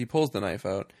sudden, as he pulls the knife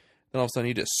out, then all of a sudden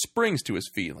he just springs to his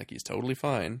feet like he's totally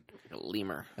fine. Like a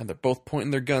lemur. And they're both pointing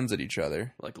their guns at each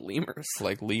other. Like lemurs.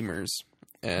 Like lemurs.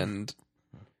 And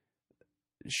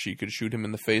she could shoot him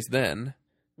in the face then.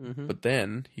 Mm-hmm. But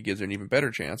then he gives her an even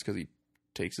better chance because he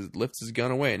lifts his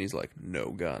gun away and he's like, no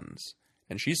guns.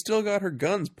 And she's still got her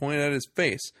guns pointed at his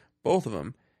face. Both of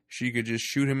them. She could just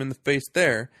shoot him in the face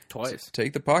there. Twice.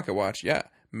 Take the pocket watch. Yeah,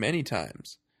 many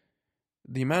times.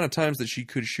 The amount of times that she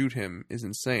could shoot him is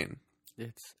insane.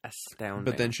 It's astounding.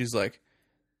 But then she's like,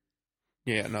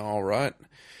 yeah, no, all right.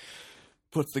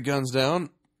 Puts the guns down.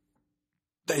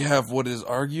 They have what is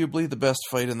arguably the best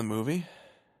fight in the movie.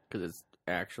 Because it's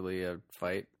actually a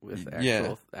fight with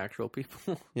actual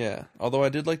people. Yeah. Although I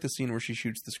did like the scene where she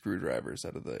shoots the screwdrivers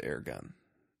out of the air gun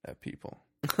at people.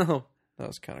 Oh. That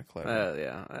was kind of clever.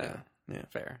 Yeah.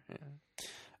 Fair. Yeah.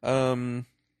 And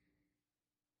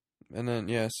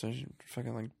then, so she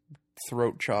fucking, like,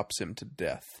 throat chops him to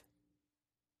death.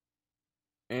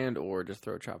 And or just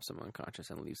throat chops him unconscious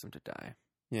and leaves him to die.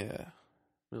 Yeah.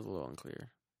 It was a little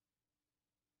unclear.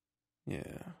 Yeah.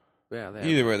 Yeah.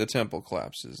 Either way, the temple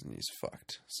collapses and he's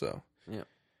fucked. So. Yeah.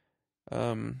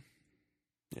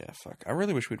 Yeah, fuck. I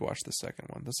really wish we'd watch the second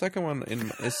one. The second one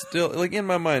is still, like, in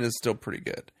my mind, is still pretty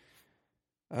good.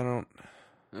 I don't...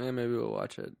 maybe we'll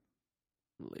watch it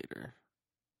later.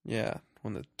 Yeah,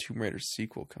 when the Tomb Raider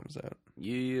sequel comes out.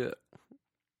 Yeah.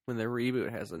 When the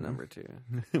reboot has a number 2.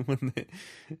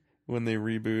 when they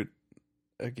reboot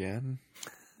again.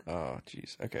 Oh,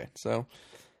 jeez. Okay, so...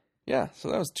 Yeah, so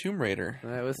that was Tomb Raider.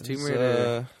 That was Tomb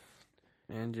Raider.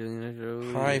 Angelina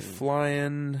Jolie.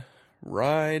 High-flying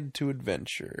ride to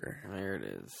adventure. There it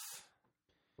is.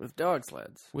 With dog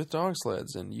sleds. With dog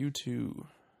sleds and U2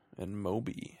 and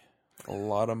Moby. A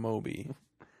lot of Moby.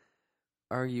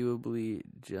 Arguably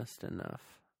just enough.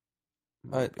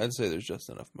 I'd say there's just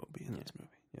enough Moby in this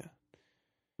movie. Yeah.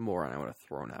 More and I would have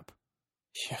thrown up.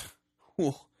 Yeah.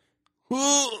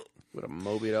 Would have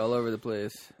Mobied all over the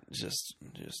place. Just.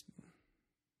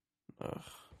 Ugh.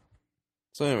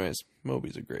 So, anyways,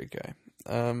 Moby's a great guy.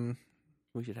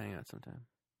 We should hang out sometime.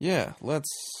 Yeah, let's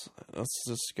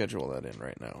just schedule that in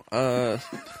right now.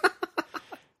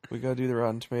 We gotta do the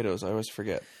Rotten Tomatoes. I always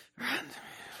forget.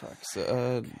 Fuck.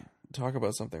 So, talk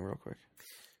about something real quick.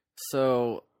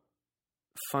 So,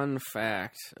 fun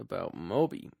fact about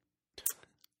Moby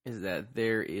is that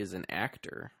there is an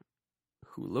actor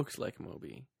who looks like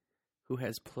Moby who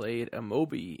has played a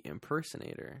Moby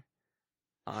impersonator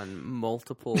on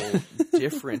multiple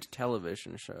different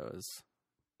television shows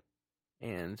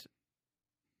and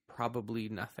probably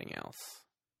nothing else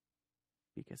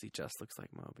because he just looks like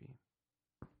Moby.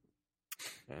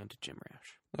 And Jim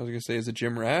Rash. I was gonna say, is it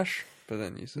Jim Rash? But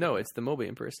then you said... No, it's the Moby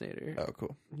impersonator. Oh,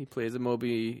 cool. He plays a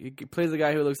Moby. He plays the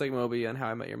guy who looks like Moby on How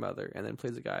I Met Your Mother, and then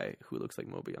plays a guy who looks like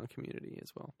Moby on Community as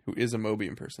well. Who is a Moby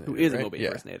impersonator? A Moby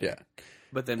impersonator. Yeah.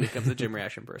 But then becomes a Jim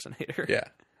Rash impersonator. Yeah.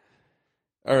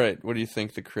 All right. What do you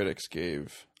think the critics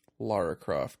gave Lara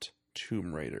Croft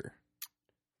Tomb Raider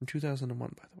from 2001?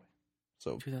 By the way,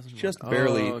 so 2001. Just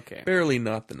barely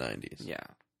not the 90s. Yeah.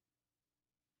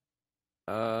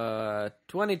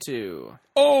 22.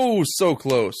 Oh, so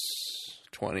close.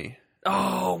 20.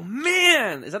 Oh,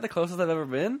 man! Is that the closest I've ever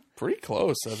been? Pretty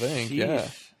close, I think.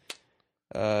 Sheesh.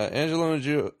 Yeah.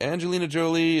 Angelina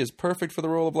Jolie is perfect for the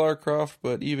role of Lara Croft,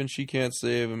 but even she can't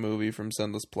save a movie from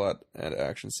senseless plot and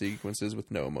action sequences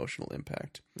with no emotional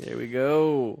impact. There we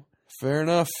go. Fair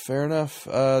enough.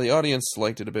 The audience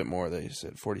liked it a bit more. They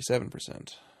said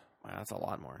 47%. Wow, that's a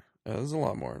lot more. That's a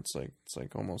lot more. It's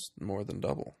like almost more than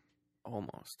double.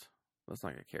 Almost. Let's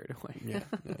not get carried away. Yeah.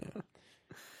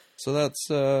 So that's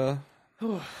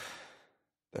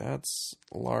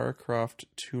Lara Croft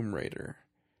Tomb Raider.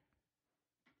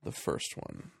 The first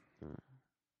one.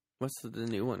 What's the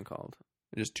new one called?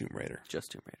 Just Tomb Raider.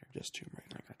 Just Tomb Raider.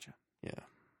 I gotcha. Yeah.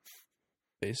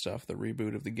 Based off the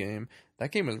reboot of the game.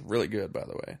 That game is really good, by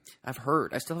the way. I've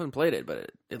heard. I still haven't played it,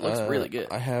 but it looks really good.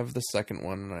 I have the second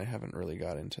one, and I haven't really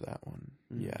got into that one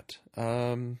yet.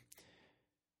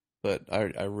 But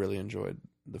I really enjoyed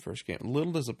the first game.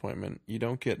 Little disappointment. You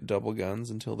don't get double guns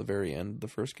until the very end of the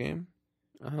first game.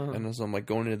 Uh-huh. And as I'm like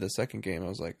going into the second game, I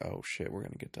was like, oh shit, we're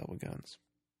going to get double guns.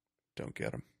 Don't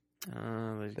get them.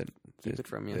 They keep it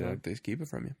from you. They keep it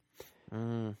from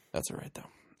you. That's all right,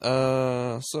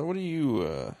 though. So what are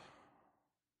you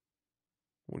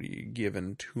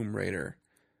giving Tomb Raider?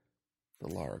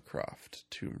 The Lara Croft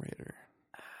Tomb Raider.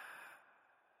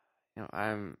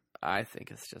 I think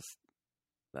it's just...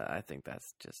 I think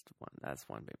that's just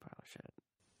one big pile of shit.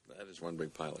 That is one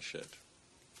big pile of shit.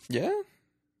 Yeah?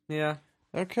 Yeah.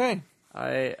 Okay.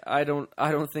 I don't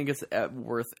think it's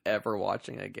worth ever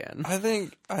watching again. I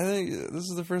think this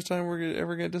is the first time we're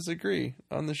ever going to disagree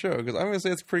on the show, because I'm going to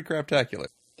say it's pretty craptacular.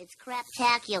 It's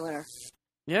craptacular.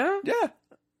 Yeah? Yeah.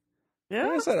 Yeah?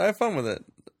 Like I said, I had fun with it.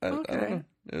 Okay. I don't know.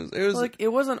 It was like,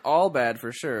 it wasn't all bad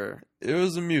for sure. It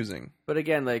was amusing. But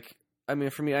again, like, I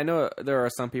mean, for me, I know there are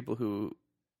some people who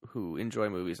enjoy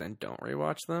movies and don't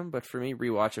rewatch them, but for me,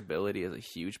 rewatchability is a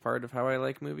huge part of how I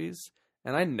like movies,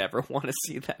 and I never want to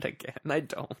see that again. I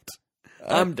don't.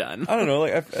 I'm done. I don't know.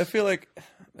 Like I feel like,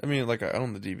 I mean, like I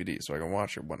own the DVD, so I can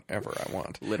watch it whenever I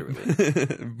want. Literally.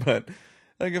 But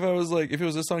like if it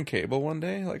was just on cable one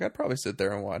day, like I'd probably sit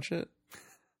there and watch it.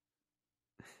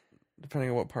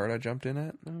 depending on what part I jumped in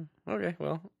at. Okay,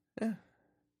 well, yeah,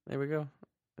 there we go.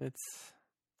 Guess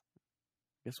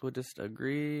we'll just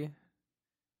agree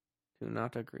to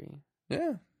not agree.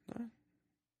 Yeah.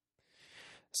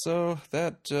 So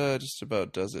that just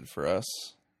about does it for us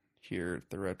here at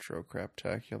the Retro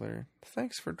Craptacular.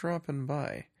 Thanks for dropping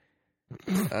by.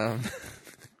 I'm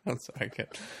sorry,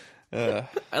 I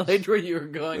liked where you were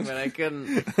going, but I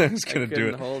couldn't. I was gonna do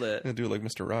it. Hold it. I'm gonna do it like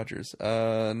Mr. Rogers.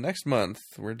 Next month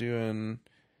we're doing.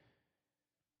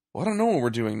 Well, I don't know what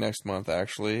we're doing next month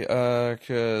actually,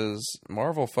 because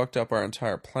Marvel fucked up our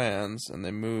entire plans and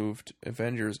they moved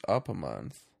Avengers up a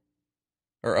month.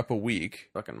 Or up a week.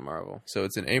 Fucking Marvel. So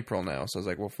it's in April now. So I was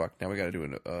like, well, fuck. Now we got to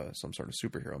do some sort of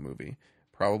superhero movie.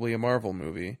 Probably a Marvel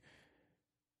movie.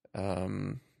 I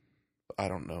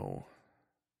don't know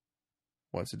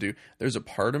what to do. There's a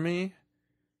part of me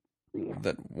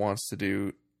that wants to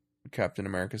do Captain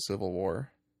America Civil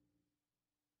War.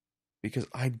 Because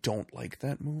I don't like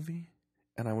that movie.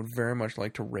 And I would very much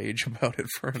like to rage about it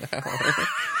for an hour.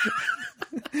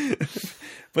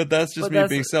 But that's just me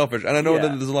being selfish. And I know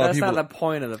that there's a lot of people... That's not the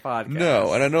point of the podcast.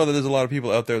 No, and I know that there's a lot of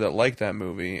people out there that like that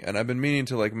movie. And I've been meaning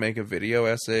to like make a video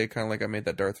essay, kind of like I made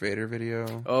that Darth Vader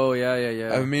video. Oh, yeah.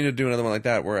 I've been meaning to do another one like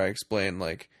that where I explain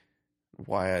like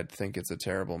why I think it's a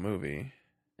terrible movie.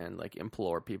 And like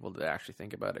implore people to actually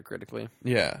think about it critically.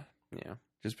 Yeah. Yeah.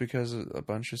 Just because a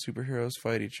bunch of superheroes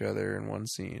fight each other in one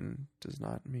scene does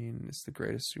not mean it's the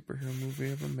greatest superhero movie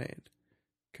ever made.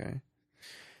 Okay?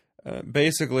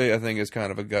 Basically, I think it's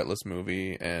kind of a gutless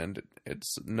movie, and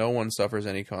no one suffers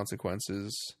any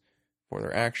consequences for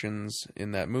their actions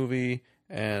in that movie,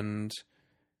 and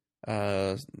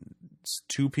 2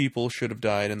 people should have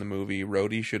died in the movie.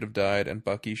 Rhodey should have died, and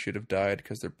Bucky should have died,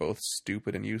 because they're both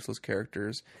stupid and useless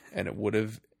characters, and it would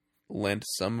have lent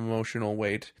some emotional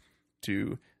weight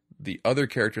to the other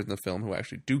characters in the film who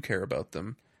actually do care about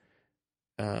them.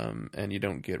 And you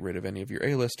don't get rid of any of your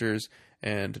A-listers,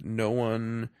 and no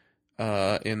one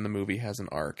in the movie has an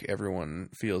arc. Everyone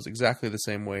feels exactly the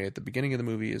same way at the beginning of the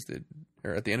movie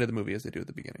or at the end of the movie as they do at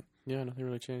the beginning. Yeah, nothing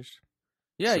really changed.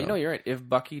 Yeah, so, you're right. If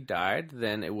Bucky died,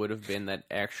 then it would have been that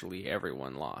actually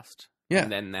everyone lost. Yeah.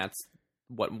 And then that's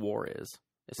what war is,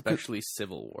 especially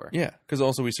Civil War. Yeah, because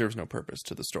also he serves no purpose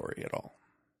to the story at all.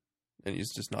 And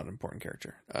he's just not an important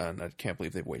character. And I can't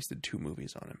believe they've wasted 2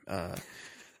 movies on him.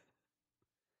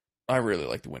 I really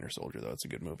like The Winter Soldier, though. It's a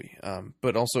good movie.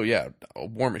 But also, yeah,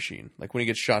 War Machine. Like, when he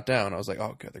gets shot down, I was like,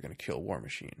 oh, God, they're going to kill War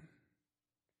Machine.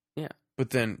 Yeah.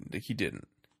 But then he didn't.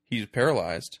 He's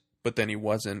paralyzed, but then he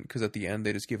wasn't, because at the end,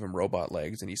 they just give him robot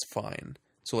legs, and he's fine.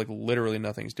 So, like, literally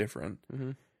nothing's different.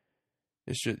 Mm-hmm.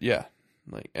 It's just, yeah.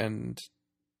 Like, and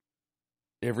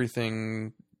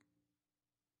everything...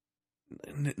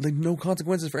 Like, no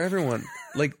consequences for everyone.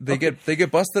 Like, they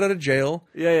get busted out of jail.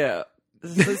 Yeah.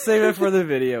 Save it for the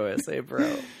video essay,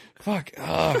 bro. Fuck.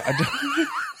 I don't...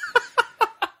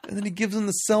 And then he gives him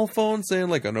the cell phone saying,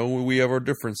 like, I know we have our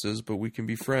differences, but we can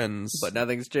be friends. But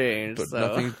nothing's changed.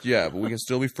 But we can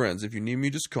still be friends. If you need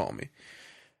me, just call me.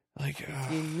 Like,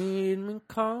 if you need me,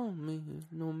 call me.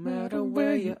 No matter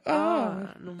where you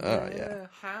are. No matter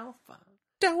how far.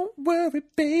 Don't worry,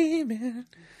 baby.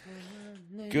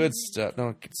 Good stuff.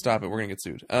 No, stop it. We're going to get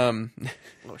sued. Oh,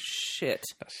 shit.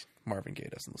 Marvin Gaye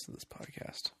doesn't listen to this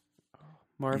podcast.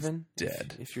 Marvin? He's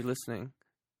dead. If you're listening.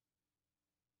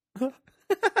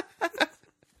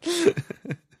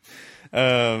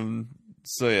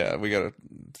 So, yeah, we got to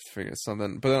figure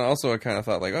something. But then also I kind of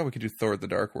thought, like, oh, we could do Thor the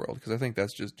Dark World, because I think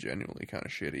that's just genuinely kind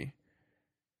of shitty.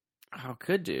 Oh,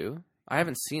 could do. I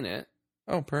haven't seen it.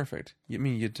 Oh, perfect. You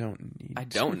mean you don't need I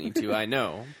don't need to, I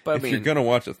know. But if you're going to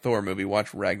watch a Thor movie,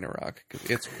 watch Ragnarok, because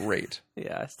it's great.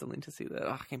 Yeah, I still need to see that.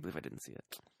 Oh, I can't believe I didn't see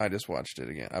it. I just watched it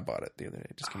again. I bought it the other day.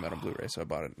 It just came out on Blu-ray, so I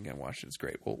bought it and again, watched it. It's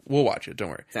great. We'll watch it. Don't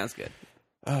worry. Sounds good.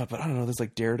 But I don't know. There's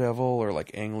like Daredevil or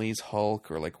like Ang Lee's Hulk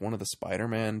or like one of the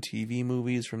Spider-Man TV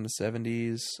movies from the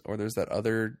 70s. Or there's that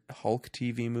other Hulk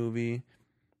TV movie.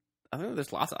 I think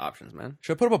there's lots of options, man.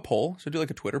 Should I put up a poll? Should I do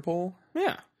like a Twitter poll?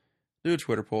 Yeah. Do a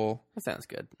Twitter poll. That sounds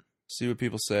good. See what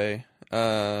people say.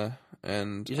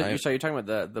 And you're talking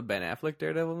about the Ben Affleck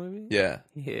Daredevil movie? Yeah.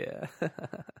 Yeah.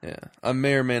 Yeah. I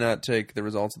may or may not take the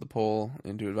results of the poll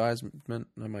into advisement.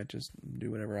 I might just do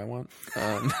whatever I want.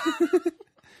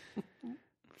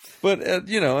 But,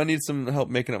 I need some help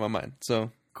making up my mind. So,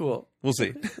 cool. We'll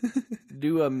see.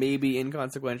 Do a maybe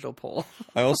inconsequential poll.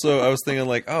 I was thinking,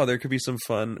 like, oh, there could be some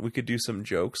fun. We could do some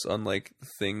jokes on, like,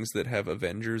 things that have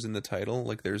Avengers in the title.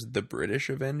 Like, there's the British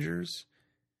Avengers.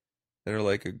 They're,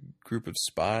 like, a group of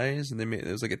spies. And there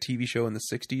was, like, a TV show in the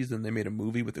 60s. Then they made a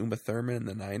movie with Uma Thurman in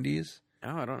the 90s.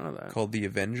 Oh, I don't know that. Called The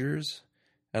Avengers.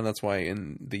 And that's why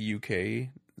in the UK,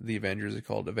 the Avengers is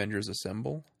called Avengers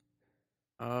Assemble.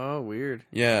 Oh, weird.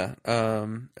 Yeah.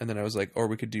 And then I was like, or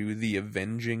we could do the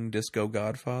Avenging Disco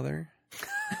Godfather.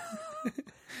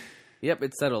 Yep,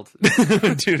 it's settled.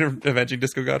 Dude, Avenging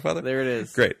Disco Godfather? There it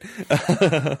is. Great.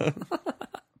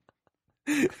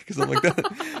 Because I'm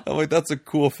like, that's a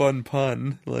cool, fun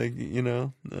pun. Like, you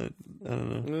know, I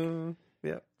don't know.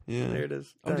 Yeah. There it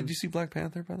is. Oh, did you see Black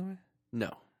Panther, by the way?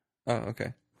 No. Oh,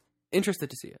 okay. Interested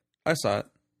to see it. I saw it.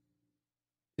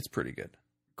 It's pretty good.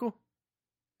 Cool.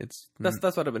 It's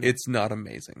That's what I've been. It's not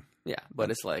amazing. Yeah,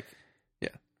 but it's like yeah,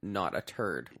 not a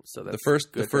turd. So that's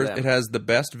the first it has the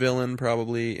best villain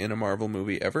probably in a Marvel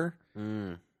movie ever.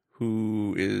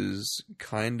 Who is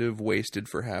kind of wasted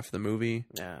for half the movie.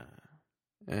 Yeah.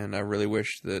 And I really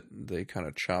wish that they kind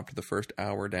of chopped the first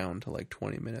hour down to like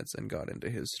 20 minutes and got into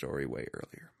his story way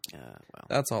earlier. Well.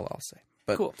 That's all I'll say.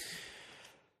 But cool.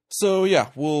 So yeah,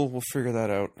 we'll figure that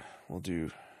out. We'll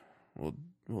do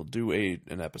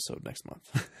an episode next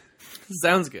month.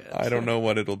 Sounds good. I don't know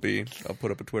what it'll be. I'll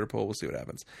put up a Twitter poll. We'll see what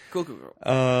happens. Cool.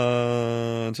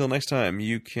 Until next time,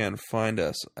 you can find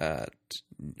us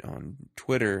on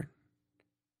Twitter,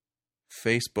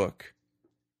 Facebook,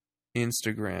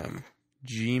 Instagram,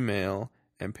 Gmail,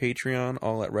 and Patreon,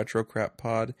 all at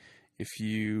RetroCrapPod. If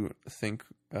you think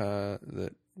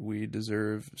that we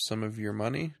deserve some of your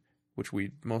money, which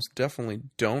we most definitely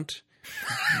don't,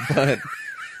 but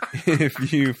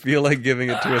if you feel like giving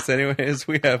it to us anyways,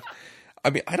 we have... I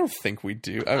mean, I don't think we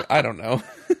do. I don't know.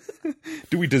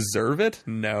 Do we deserve it?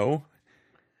 No.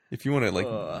 If you want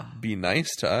to, be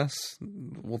nice to us,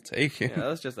 we'll take it. Yeah,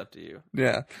 that's just up to you.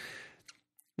 Yeah.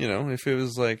 You know, if it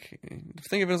was like...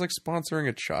 Think of it as like sponsoring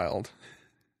a child.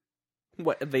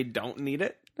 What, they don't need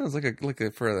it? It was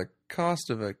for the cost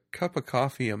of a cup of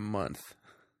coffee a month.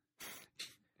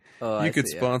 You could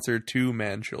sponsor 2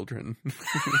 man children.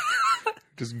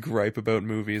 Just gripe about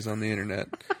movies on the internet.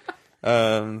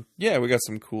 Yeah, we got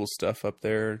some cool stuff up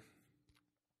there.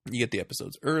 You get the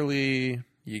episodes early.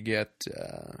 You get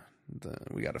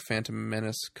we got a Phantom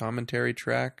Menace commentary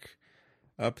track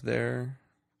up there.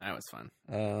 That was fun.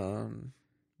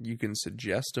 You can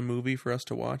suggest a movie for us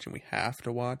to watch, and we have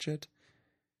to watch it.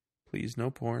 Please, no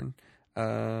porn.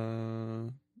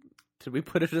 Did we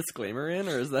put a disclaimer in,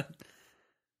 or is that?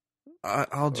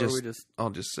 I'll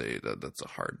just say that's a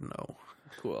hard no.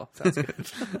 Cool. Sounds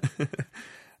good.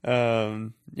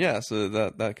 Yeah, so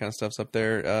that kind of stuff's up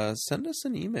there. Send us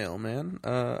an email, man.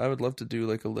 I would love to do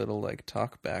like a little like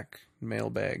talk back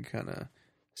mailbag kind of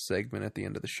segment at the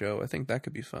end of the show. I think that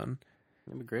could be fun.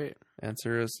 That'd be great.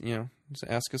 Answer us, just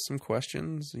ask us some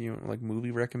questions, like movie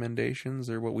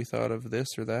recommendations or what we thought of this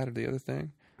or that or the other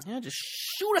thing. Yeah, just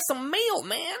shoot us some mail,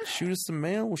 man. Shoot us some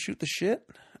mail. We'll shoot the shit.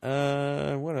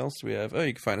 What else do we have? Oh,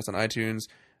 you can find us on iTunes,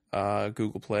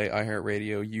 Google Play,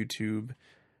 iHeartRadio, YouTube,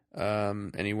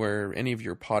 anywhere, any of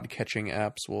your pod-catching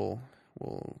apps will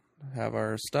have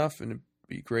our stuff, and it'd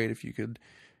be great if you could,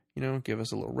 give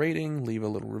us a little rating, leave a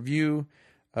little review,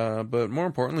 but more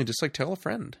importantly, just like tell a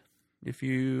friend. If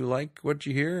you like what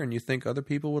you hear and you think other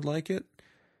people would like it,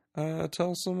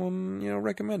 tell someone,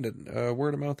 recommend it.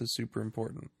 Word of mouth is super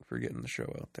important for getting the show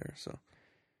out there. So,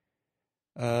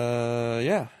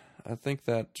 yeah, I think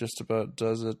that just about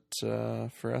does it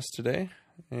for us today.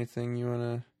 Anything you want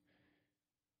to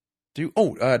do?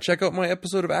 Oh, check out my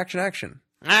episode of Action.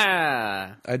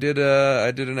 I did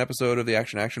an episode of the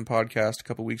Action podcast a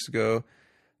couple weeks ago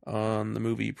on the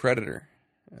movie Predator.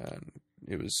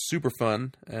 It was super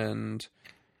fun, and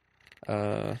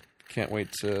can't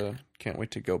wait to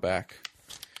go back.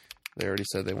 They already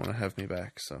said they want to have me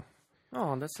back, so.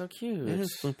 Oh, that's so cute. It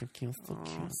is super cute. So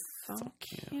cute. So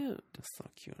cute.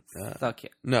 So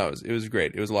cute. No, it was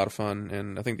great. It was a lot of fun,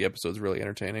 and I think the episode's really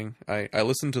entertaining. I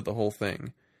listened to the whole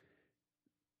thing,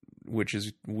 which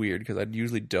is weird because I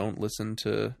usually don't listen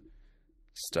to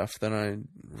stuff that I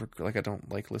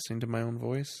don't like listening to my own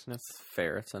voice. That's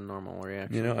fair. It's a normal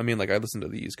reaction. I listen to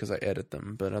these because I edit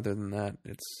them, but other than that,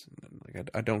 it's like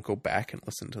I don't go back and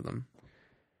listen to them.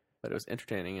 But it was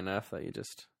entertaining enough that you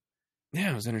just...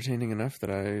 Yeah, it was entertaining enough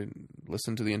that I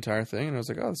listened to the entire thing, and I was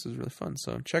like, oh, this is really fun.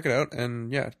 So check it out,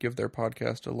 and yeah, give their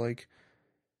podcast a like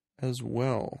as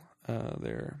well.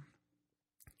 They're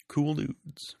cool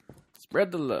dudes.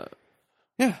 Spread the love.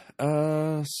 Yeah,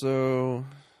 so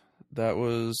that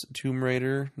was Tomb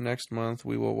Raider. Next month,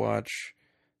 we will watch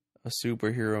a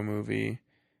superhero movie.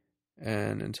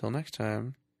 And until next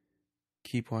time,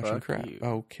 keep watching crap. You.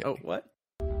 Okay. Oh, what?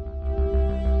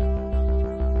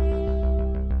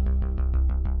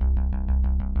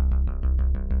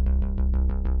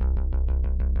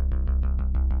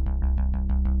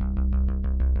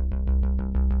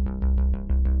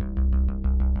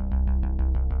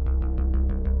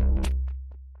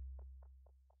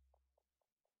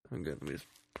 I'm good. Let me just...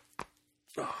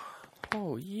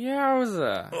 Oh,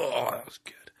 yowza. Oh, that was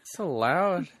good. So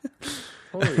loud.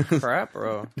 Holy crap,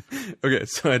 bro. Okay,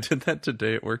 so I did that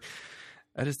today at work.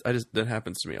 I just that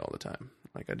happens to me all the time.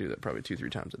 Like I do that probably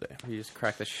 2-3 times a day. You just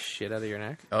crack the shit out of your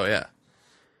neck? Oh yeah.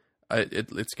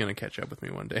 It's gonna catch up with me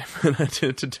one day. But I did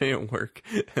it today at work,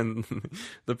 and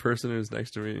the person who was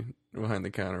next to me behind the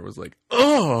counter was like,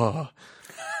 "Oh!"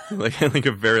 like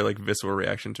a very like visceral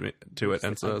reaction to it,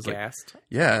 and so I was gassed. like,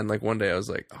 "Yeah." And like one day I was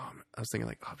like, "Oh," I was thinking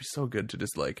like, "Oh, it'd be so good to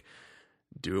just like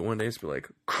do it one day, just be like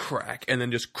crack, and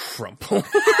then just crumple."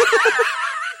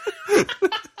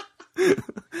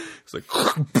 It's like,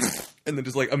 and then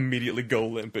just like immediately go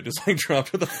limp and just like drop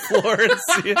to the floor and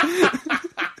see it.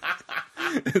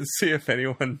 And see if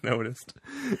anyone noticed.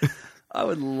 I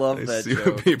would love that see joke.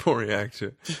 what people react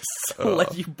to. So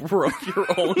like you broke your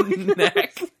own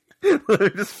neck.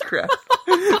 Just crack.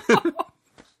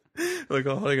 Like,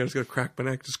 oh, I just gotta crack my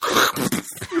neck. Just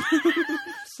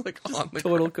it's like on the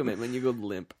Total ground. commitment. You go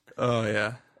limp. Oh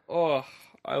yeah. Oh,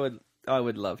 I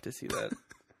would love to see that.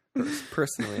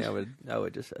 Personally, I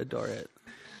would just adore it.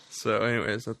 So,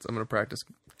 anyways, I'm gonna practice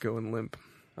going limp.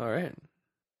 All right.